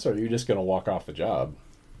notice, or are you just going to walk off the job?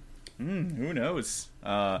 Who knows?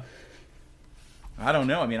 I don't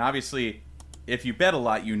know. I mean, obviously... if you bet a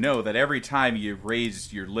lot, you know that every time you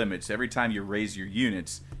raise your limits, every time you raise your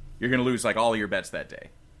units, you're going to lose like all your bets that day.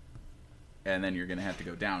 And then you're going to have to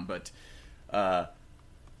go down. But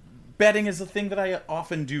betting is a thing that I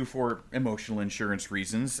often do for emotional insurance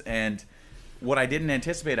reasons. And what I didn't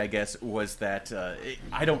anticipate, I guess, was that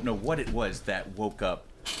I don't know what it was that woke up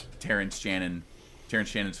Terrence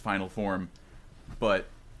Shannon's final form. But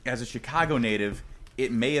as a Chicago native,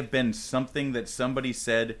 it may have been something that somebody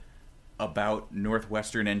said about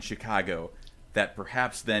Northwestern and Chicago that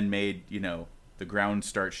perhaps then made, the ground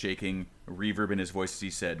start shaking, a reverb in his voice as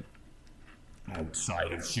he said,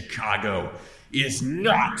 outside of Chicago is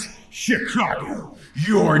not Chicago.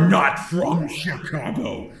 You're not from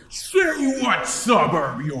Chicago. Say what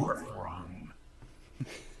suburb you're from.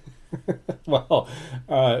 Well,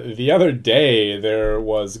 the other day there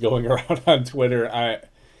was going around on Twitter, I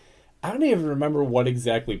don't even remember what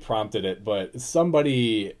exactly prompted it, but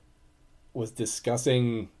somebody was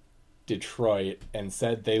discussing Detroit and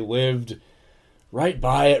said they lived right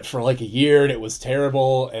by it for like a year and it was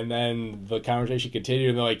terrible. And then the conversation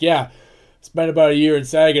continued and they're like, yeah, spent about a year in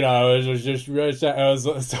Saginaw. I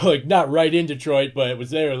was like not right in Detroit, but it was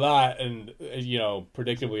there a lot, and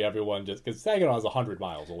predictably everyone just because Saginaw is 100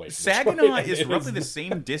 miles away. From Saginaw Detroit. is roughly the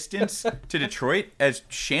same distance to Detroit as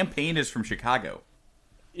Champaign is from Chicago.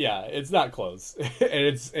 Yeah, it's not close, and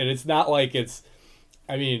it's not like it's.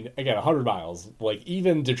 I mean, again, 100 miles. Like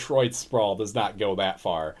even Detroit's sprawl does not go that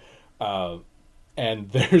far, and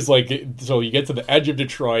there's so you get to the edge of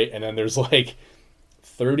Detroit, and then there's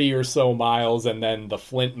 30 or so miles, and then the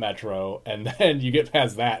Flint Metro, and then you get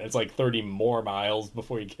past that, and it's 30 more miles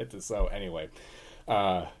before you get to. So anyway,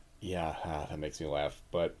 that makes me laugh,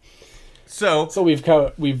 but. So we've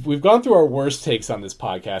gone through our worst takes on this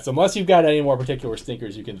podcast. Unless you've got any more particular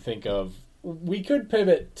stinkers you can think of, we could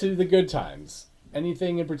pivot to the good times.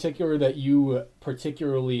 Anything in particular that you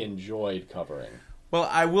particularly enjoyed covering? Well,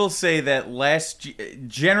 I will say that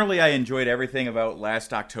generally I enjoyed everything about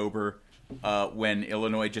last October when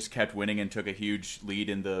Illinois just kept winning and took a huge lead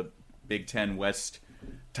in the Big Ten West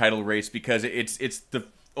title race, because it's the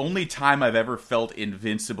only time I've ever felt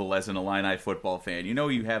invincible as an Illini football fan.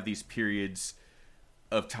 You have these periods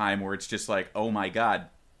of time where it's just like, oh my God,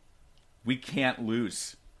 we can't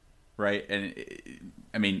lose, right? And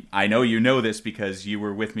I mean, I know you know this because you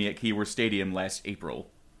were with me at Keyworth Stadium last April.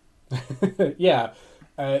 Yeah.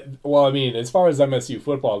 Well, I mean, as far as MSU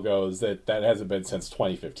football goes, that hasn't been since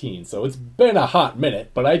 2015, so it's been a hot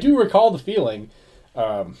minute, but I do recall the feeling.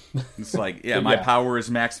 It's like, my power is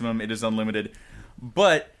maximum, it is unlimited.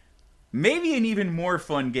 But maybe an even more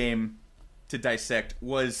fun game to dissect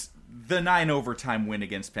was the 9 overtime win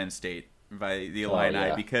against Penn State by the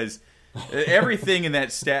Illini, because everything in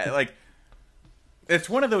that stat, it's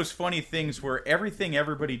one of those funny things where everything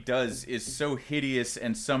everybody does is so hideous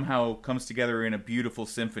and somehow comes together in a beautiful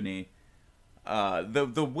symphony.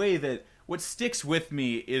 The way that what sticks with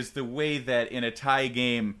me is the way that in a tie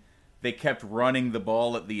game they kept running the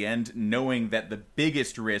ball at the end, knowing that the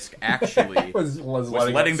biggest risk actually was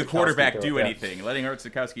letting the quarterback do anything, letting Art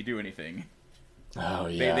Sikowski do anything. Oh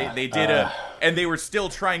yeah, they did and they were still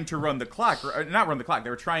trying to run the clock, or not run the clock. They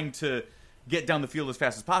were trying to get down the field as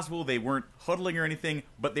fast as possible. They weren't huddling or anything,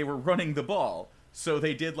 but they were running the ball. So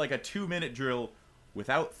they did a 2-minute drill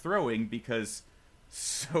without throwing, because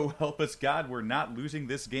so help us God, we're not losing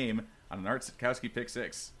this game on an Art Sikowski pick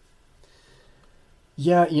six.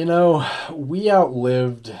 Yeah, we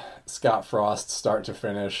outlived Scott Frost start to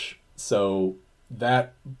finish, so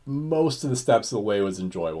that most of the steps of the way was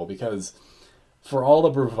enjoyable, because for all the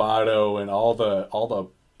bravado and all the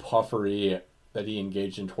puffery that he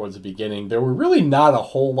engaged in towards the beginning, there were really not a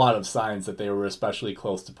whole lot of signs that they were especially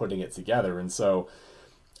close to putting it together. And so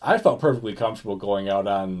I felt perfectly comfortable going out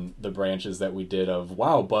on the branches that we did of,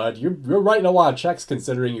 wow, bud, you're writing a lot of checks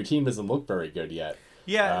considering your team doesn't look very good yet.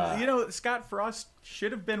 Yeah, Scott Frost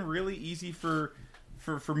should have been really easy for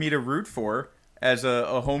me to root for as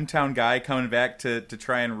a hometown guy coming back to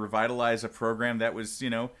try and revitalize a program that was,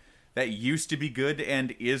 that used to be good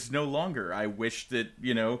and is no longer. I wish that,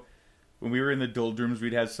 when we were in the doldrums,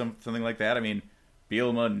 we'd have something like that. I mean,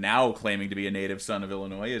 Bielema, now claiming to be a native son of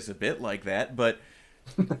Illinois, is a bit like that. But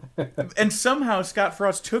and somehow Scott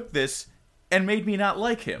Frost took this and made me not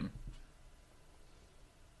like him,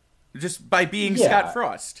 just by being Scott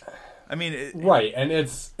Frost. I mean, right, and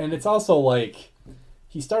it's also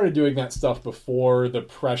he started doing that stuff before the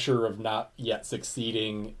pressure of not yet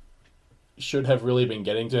succeeding should have really been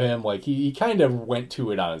getting to him. He kind of went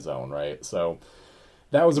to it on his own, right? So.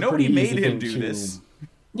 That was a pretty easy thing to do.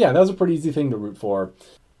 Yeah, that was a pretty easy thing to root for.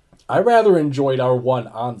 I rather enjoyed our one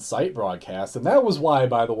on-site broadcast, and that was why,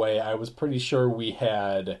 by the way, I was pretty sure we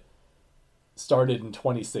had started in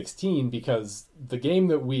 2016, because the game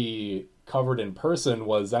that we covered in person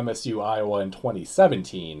was MSU Iowa in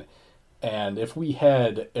 2017. And if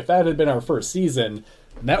that had been our first season,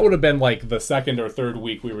 that would have been the second or third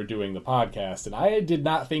week we were doing the podcast. And I did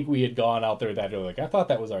not think we had gone out there that early. I thought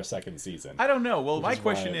that was our second season. I don't know. Well, my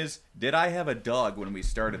question is, did I have a dog when we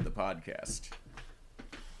started the podcast?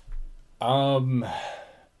 I'm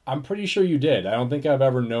pretty sure you did. I don't think I've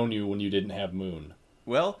ever known you when you didn't have Moon.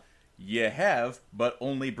 Well, you have, but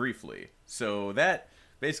only briefly. So that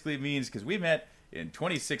basically means, because we met in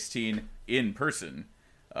 2016 in person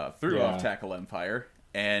through Off Tackle Empire,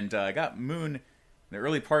 and I got Moon in the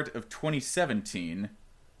early part of 2017.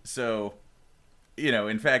 So,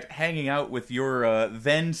 in fact, hanging out with your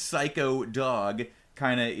then psycho dog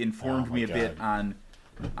kind of informed me a bit on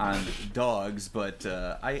dogs, but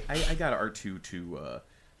I got R2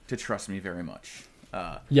 to trust me very much.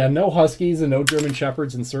 No Huskies and no German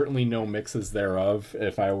Shepherds, and certainly no mixes thereof,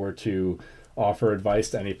 if I were to offer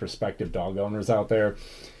advice to any prospective dog owners out there.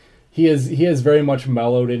 he has very much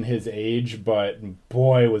mellowed in his age, but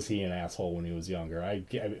boy, was he an asshole when he was younger.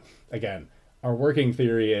 Again, our working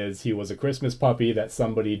theory is he was a Christmas puppy that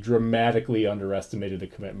somebody dramatically underestimated the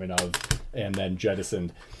commitment of and then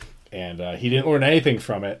jettisoned. And he didn't learn anything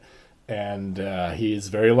from it. And he's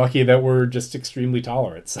very lucky that we're just extremely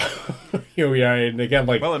tolerant. So here we are. And again,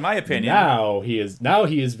 well, in my opinion, now he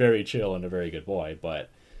is very chill and a very good boy, but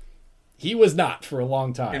he was not for a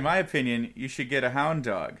long time. In my opinion, you should get a hound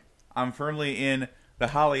dog. I'm firmly in the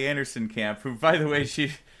Holly Anderson camp, who, by the way,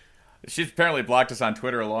 she apparently blocked us on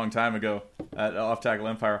Twitter a long time ago at Off Tackle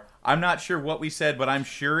Empire. I'm not sure what we said, but I'm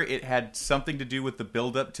sure it had something to do with the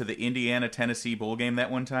build-up to the Indiana-Tennessee bowl game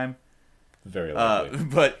that one time. Very likely.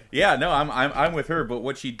 But yeah, no, I'm with her. But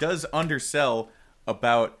what she does undersell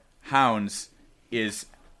about hounds is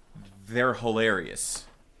they're hilarious.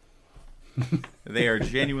 They are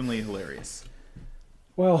genuinely hilarious.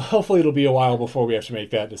 Well, hopefully it'll be a while before we have to make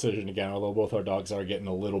that decision again, although both our dogs are getting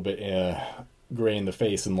a little bit gray in the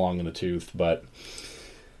face and long in the tooth. But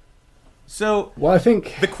so, well, I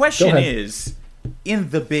think the question is, in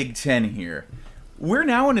the Big Ten here, we're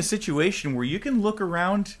now in a situation where you can look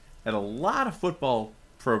around at a lot of football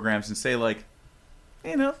programs and say, like,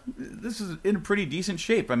 you know, this is in a pretty decent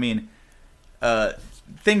shape. I mean,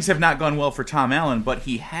 things have not gone well for Tom Allen, but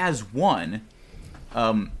he has won.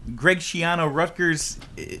 Greg Schiano, Rutgers,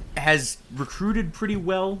 has recruited pretty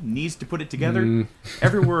well, needs to put it together.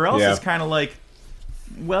 Everywhere else is kind of like,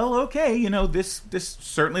 well, okay, you know, this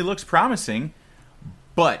certainly looks promising,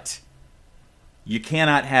 but you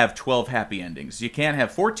cannot have 12 happy endings. You can't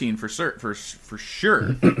have 14 for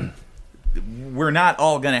sure. We're not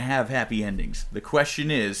all going to have happy endings. The question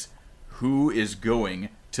is, who is going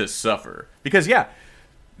to suffer? Because, yeah,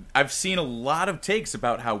 I've seen a lot of takes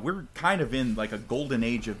about how we're kind of in like a golden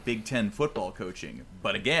age of Big Ten football coaching.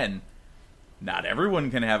 But again, not everyone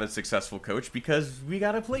can have a successful coach because we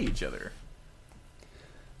got to play each other.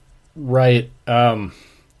 Right.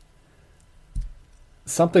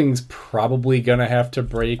 Something's probably going to have to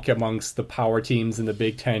break amongst the power teams in the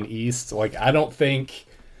Big Ten East. Like, I don't think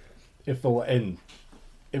and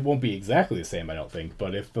it won't be exactly the same, I don't think,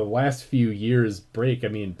 but if the last few years break, I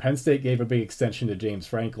mean, Penn State gave a big extension to James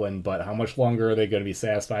Franklin, but how much longer are they going to be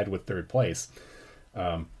satisfied with third place?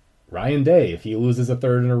 Ryan Day, if he loses a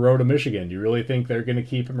third in a row to Michigan, do you really think they're going to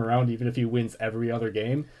keep him around even if he wins every other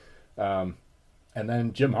game? And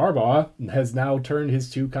then Jim Harbaugh has now turned his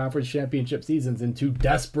 2 conference championship seasons into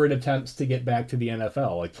desperate attempts to get back to the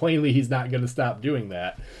NFL. Like, plainly, he's not going to stop doing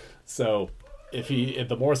that. So if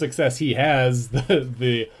the more success he has,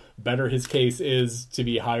 the better his case is to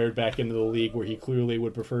be hired back into the league where he clearly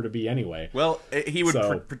would prefer to be anyway. Well, he would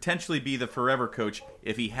potentially be the forever coach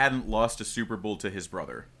if he hadn't lost a Super Bowl to his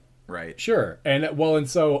brother, right? Sure. And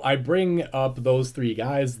so I bring up those 3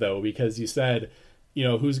 guys, though, because you said, you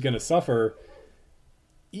know, who's going to suffer.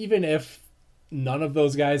 Even if none of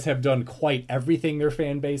those guys have done quite everything their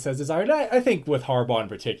fan base has desired, I think with Harbaugh in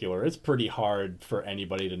particular, it's pretty hard for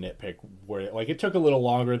anybody to nitpick where, like, it took a little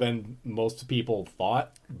longer than most people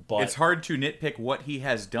thought, but it's hard to nitpick what he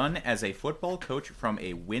has done as a football coach from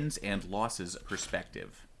a wins and losses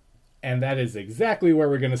perspective. And that is exactly where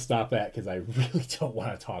we're going to stop at, because I really don't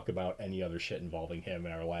want to talk about any other shit involving him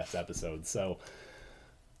in our last episode. So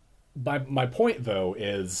my point, though,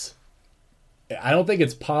 is I don't think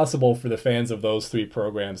it's possible for the fans of those 3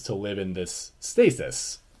 programs to live in this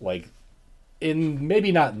stasis. Like, in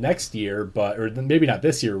maybe not next year, or maybe not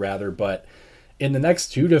this year, rather, but in the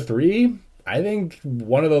next 2 to 3, I think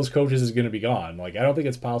one of those coaches is going to be gone. Like, I don't think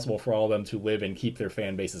it's possible for all of them to live and keep their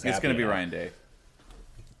fan bases happy. It's going to be Ryan Day.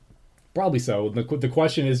 Probably so. The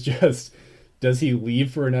question is just, does he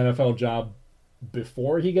leave for an NFL job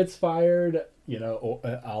before he gets fired? You know,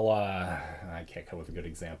 I can't come with a good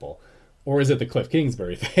example. Or is it the Cliff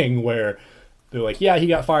Kingsbury thing where they're like, yeah, he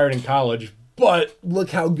got fired in college, but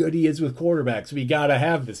look how good he is with quarterbacks. We got to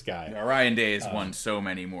have this guy. Now, Ryan Day has won so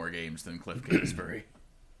many more games than Cliff Kingsbury.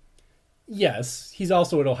 Yes, he's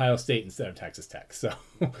also at Ohio State instead of Texas Tech. So,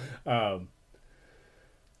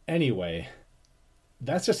 anyway,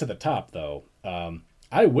 that's just at the top, though.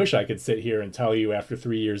 I wish I could sit here and tell you after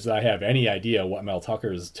 3 years that I have any idea what Mel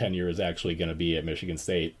Tucker's tenure is actually going to be at Michigan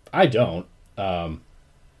State. I don't.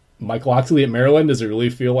 Mike Locksley at Maryland, does it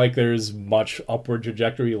really feel like there's much upward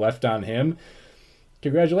trajectory left on him?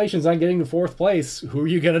 Congratulations on getting to 4th place. Who are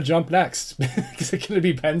you going to jump next? Is it going to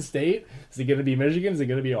be Penn State? Is it going to be Michigan? Is it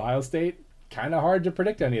going to be Ohio State? Kind of hard to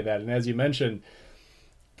predict any of that. And as you mentioned,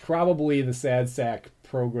 probably the sad sack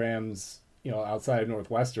programs, you know, outside of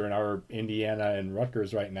Northwestern are Indiana and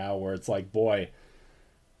Rutgers right now, where it's like, boy,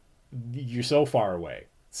 you're so far away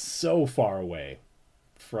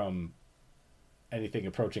from anything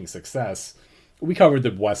approaching success. We covered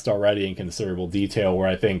the West already in considerable detail, where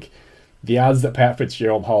I think the odds that Pat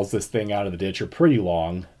Fitzgerald hauls this thing out of the ditch are pretty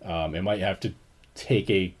long. It might have to take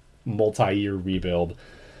a multi-year rebuild.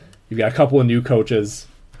 You've got a couple of new coaches,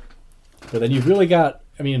 but then you've really got,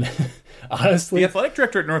 I mean, honestly... The athletic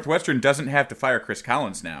director at Northwestern doesn't have to fire Chris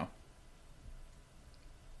Collins now.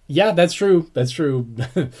 Yeah, that's true. That's true.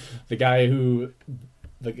 The guy who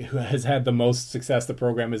has had the most success the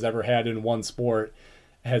program has ever had in one sport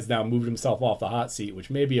has now moved himself off the hot seat,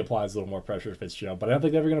 which maybe applies a little more pressure to Fitzgerald, but I don't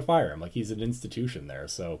think they're ever going to fire him. Like, he's an institution there.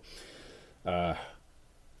 So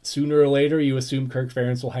sooner or later, you assume Kirk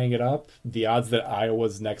Ferentz will hang it up. The odds that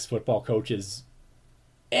Iowa's next football coach is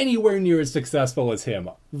anywhere near as successful as him,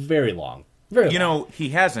 very long. Very long. You know, he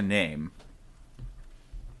has a name.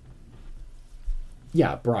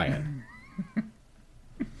 Yeah, Brian.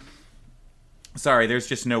 Sorry, there's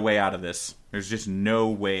just no way out of this. There's just no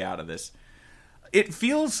way out of this. It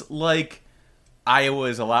feels like Iowa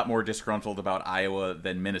is a lot more disgruntled about Iowa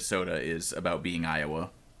than Minnesota is about being Iowa.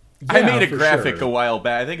 Yeah, I made a for graphic sure. a while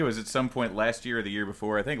back. I think it was at some point last year or the year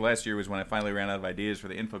before. I think last year was when I finally ran out of ideas for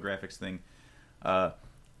the infographics thing.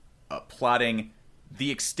 Plotting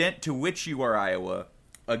the extent to which you are Iowa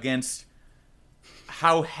against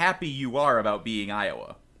how happy you are about being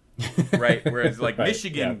Iowa. Right? Whereas, like, Right,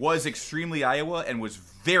 Michigan yeah. was extremely Iowa and was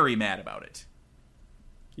very mad about it.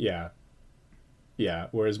 Yeah. Yeah,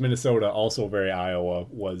 whereas Minnesota, also very Iowa,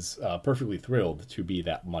 was perfectly thrilled to be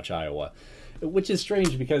that much Iowa. Which is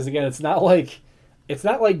strange because, again, it's not like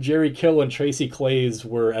Jerry Kill and Tracy Claeys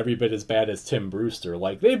were every bit as bad as Tim Brewster.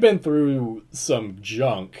 Like, they've been through some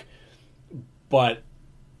junk, but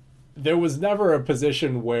they were never in a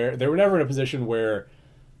position where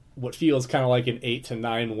what feels kind of like an 8 to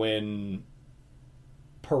 9 win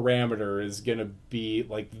parameter is going to be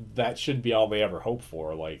like, that should be all they ever hope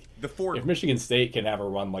for. Like, if Michigan State can have a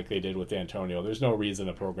run like they did with D'Antonio, there's no reason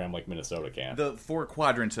a program like Minnesota can't. The 4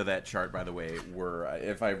 quadrants of that chart, by the way, were,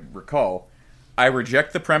 if I recall, I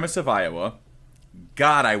reject the premise of Iowa,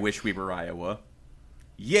 God, I wish we were Iowa,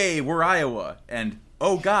 yay, we're Iowa, and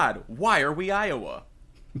oh God, why are we Iowa?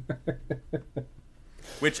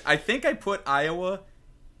 Which I think I put Iowa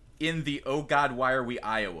in the oh God, why are we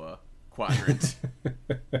Iowa quadrant.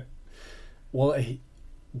 Well,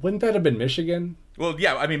 wouldn't that have been Michigan? Well,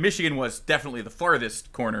 yeah, I mean, Michigan was definitely the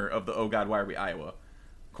farthest corner of the oh God, why are we Iowa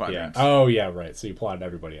quadrant. Yeah. Oh, yeah, right. So you plotted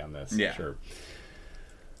everybody on this. Yeah. Sure.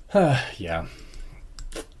 Yeah.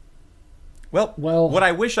 Well, Well- what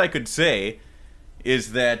I wish I could say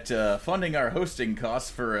is that funding our hosting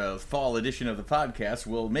costs for a fall edition of the podcast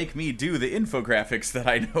will make me do the infographics that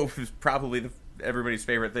I know is probably everybody's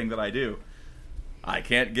favorite thing that I do. I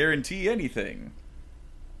can't guarantee anything.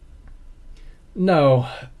 No.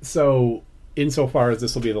 So, insofar as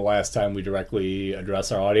this will be the last time we directly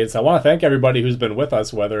address our audience, I want to thank everybody who's been with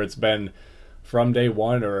us, whether it's been from day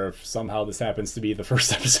one or if somehow this happens to be the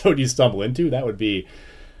first episode you stumble into. That would be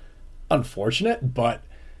unfortunate, but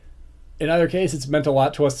in either case, it's meant a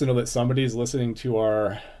lot to us to know that somebody's listening to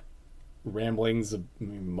our ramblings,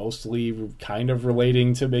 mostly kind of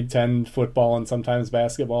relating to Big Ten football and sometimes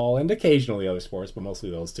basketball and occasionally other sports, but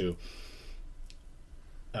mostly those two.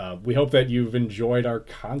 We hope that you've enjoyed our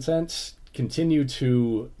content. Continue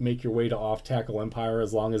to make your way to Off Tackle Empire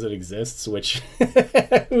as long as it exists, which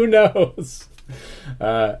who knows?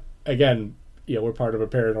 Again, we're part of a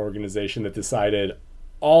parent organization that decided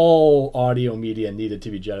all audio media needed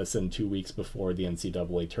to be jettisoned 2 weeks before the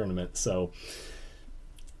NCAA tournament. So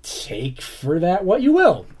take for that what you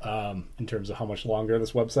will, in terms of how much longer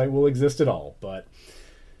this website will exist at all. But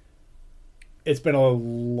it's been a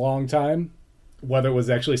long time, whether it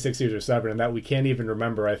was actually 6 years or 7, and that we can't even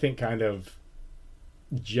remember, I think kind of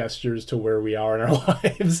gestures to where we are in our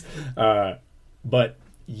lives. But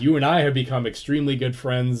you and I have become extremely good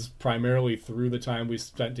friends, primarily through the time we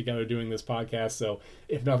spent together doing this podcast. So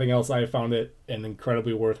if nothing else, I have found it an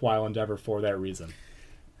incredibly worthwhile endeavor for that reason.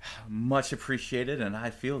 Much appreciated, and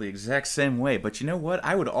I feel the exact same way. But you know what?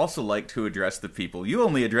 I would also like to address the people. You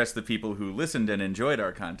only address the people who listened and enjoyed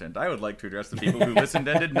our content. I would like to address the people who listened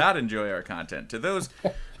and did not enjoy our content. To those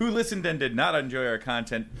who listened and did not enjoy our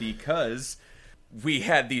content because we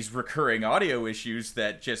had these recurring audio issues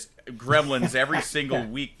that just gremlins every single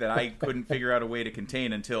week that I couldn't figure out a way to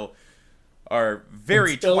contain until our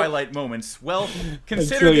very twilight moments. Well,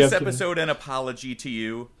 consider until this yesterday. episode an apology to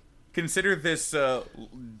you. Consider this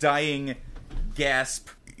dying gasp,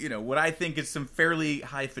 what I think is some fairly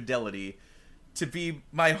high fidelity, to be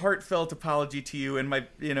my heartfelt apology to you and my,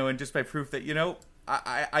 and just by proof that,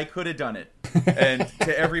 I could have done it. And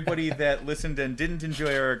to everybody that listened and didn't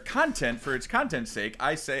enjoy our content for its content's sake,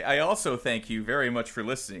 I also thank you very much for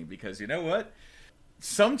listening, because you know what?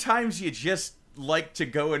 Sometimes you just like to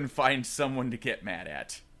go and find someone to get mad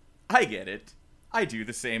at. I get it. I do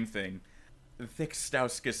the same thing. Vic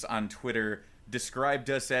Stauskas on Twitter described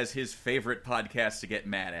us as his favorite podcast to get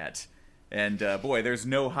mad at. And boy, there's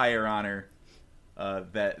no higher honor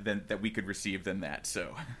that we could receive than that.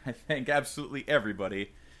 So I thank absolutely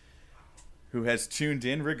everybody who has tuned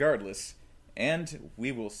in regardless. And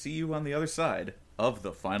we will see you on the other side of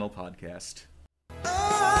the final podcast.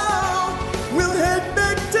 Oh, we'll head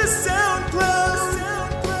back to SoundCloud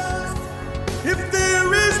if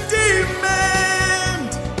there is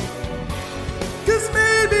demand. 'Cause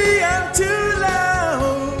maybe I'm too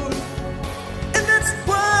loud, and that's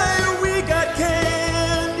why we got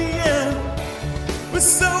canned, yeah. With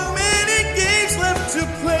so many games left to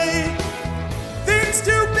play, things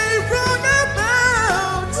to be wrong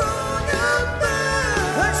about.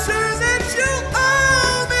 I'm sure that you'll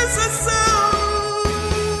all miss us so.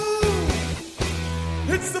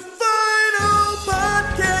 It's the final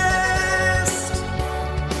podcast.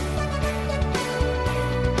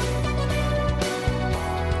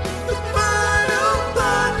 The final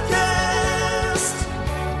podcast.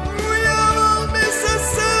 We all miss us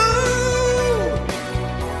so.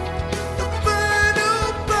 The final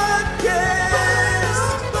podcast.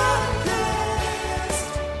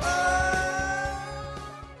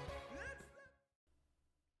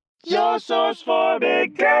 Your source for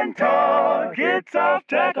Big Ten talk. It's Off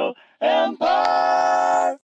Tackle Empire.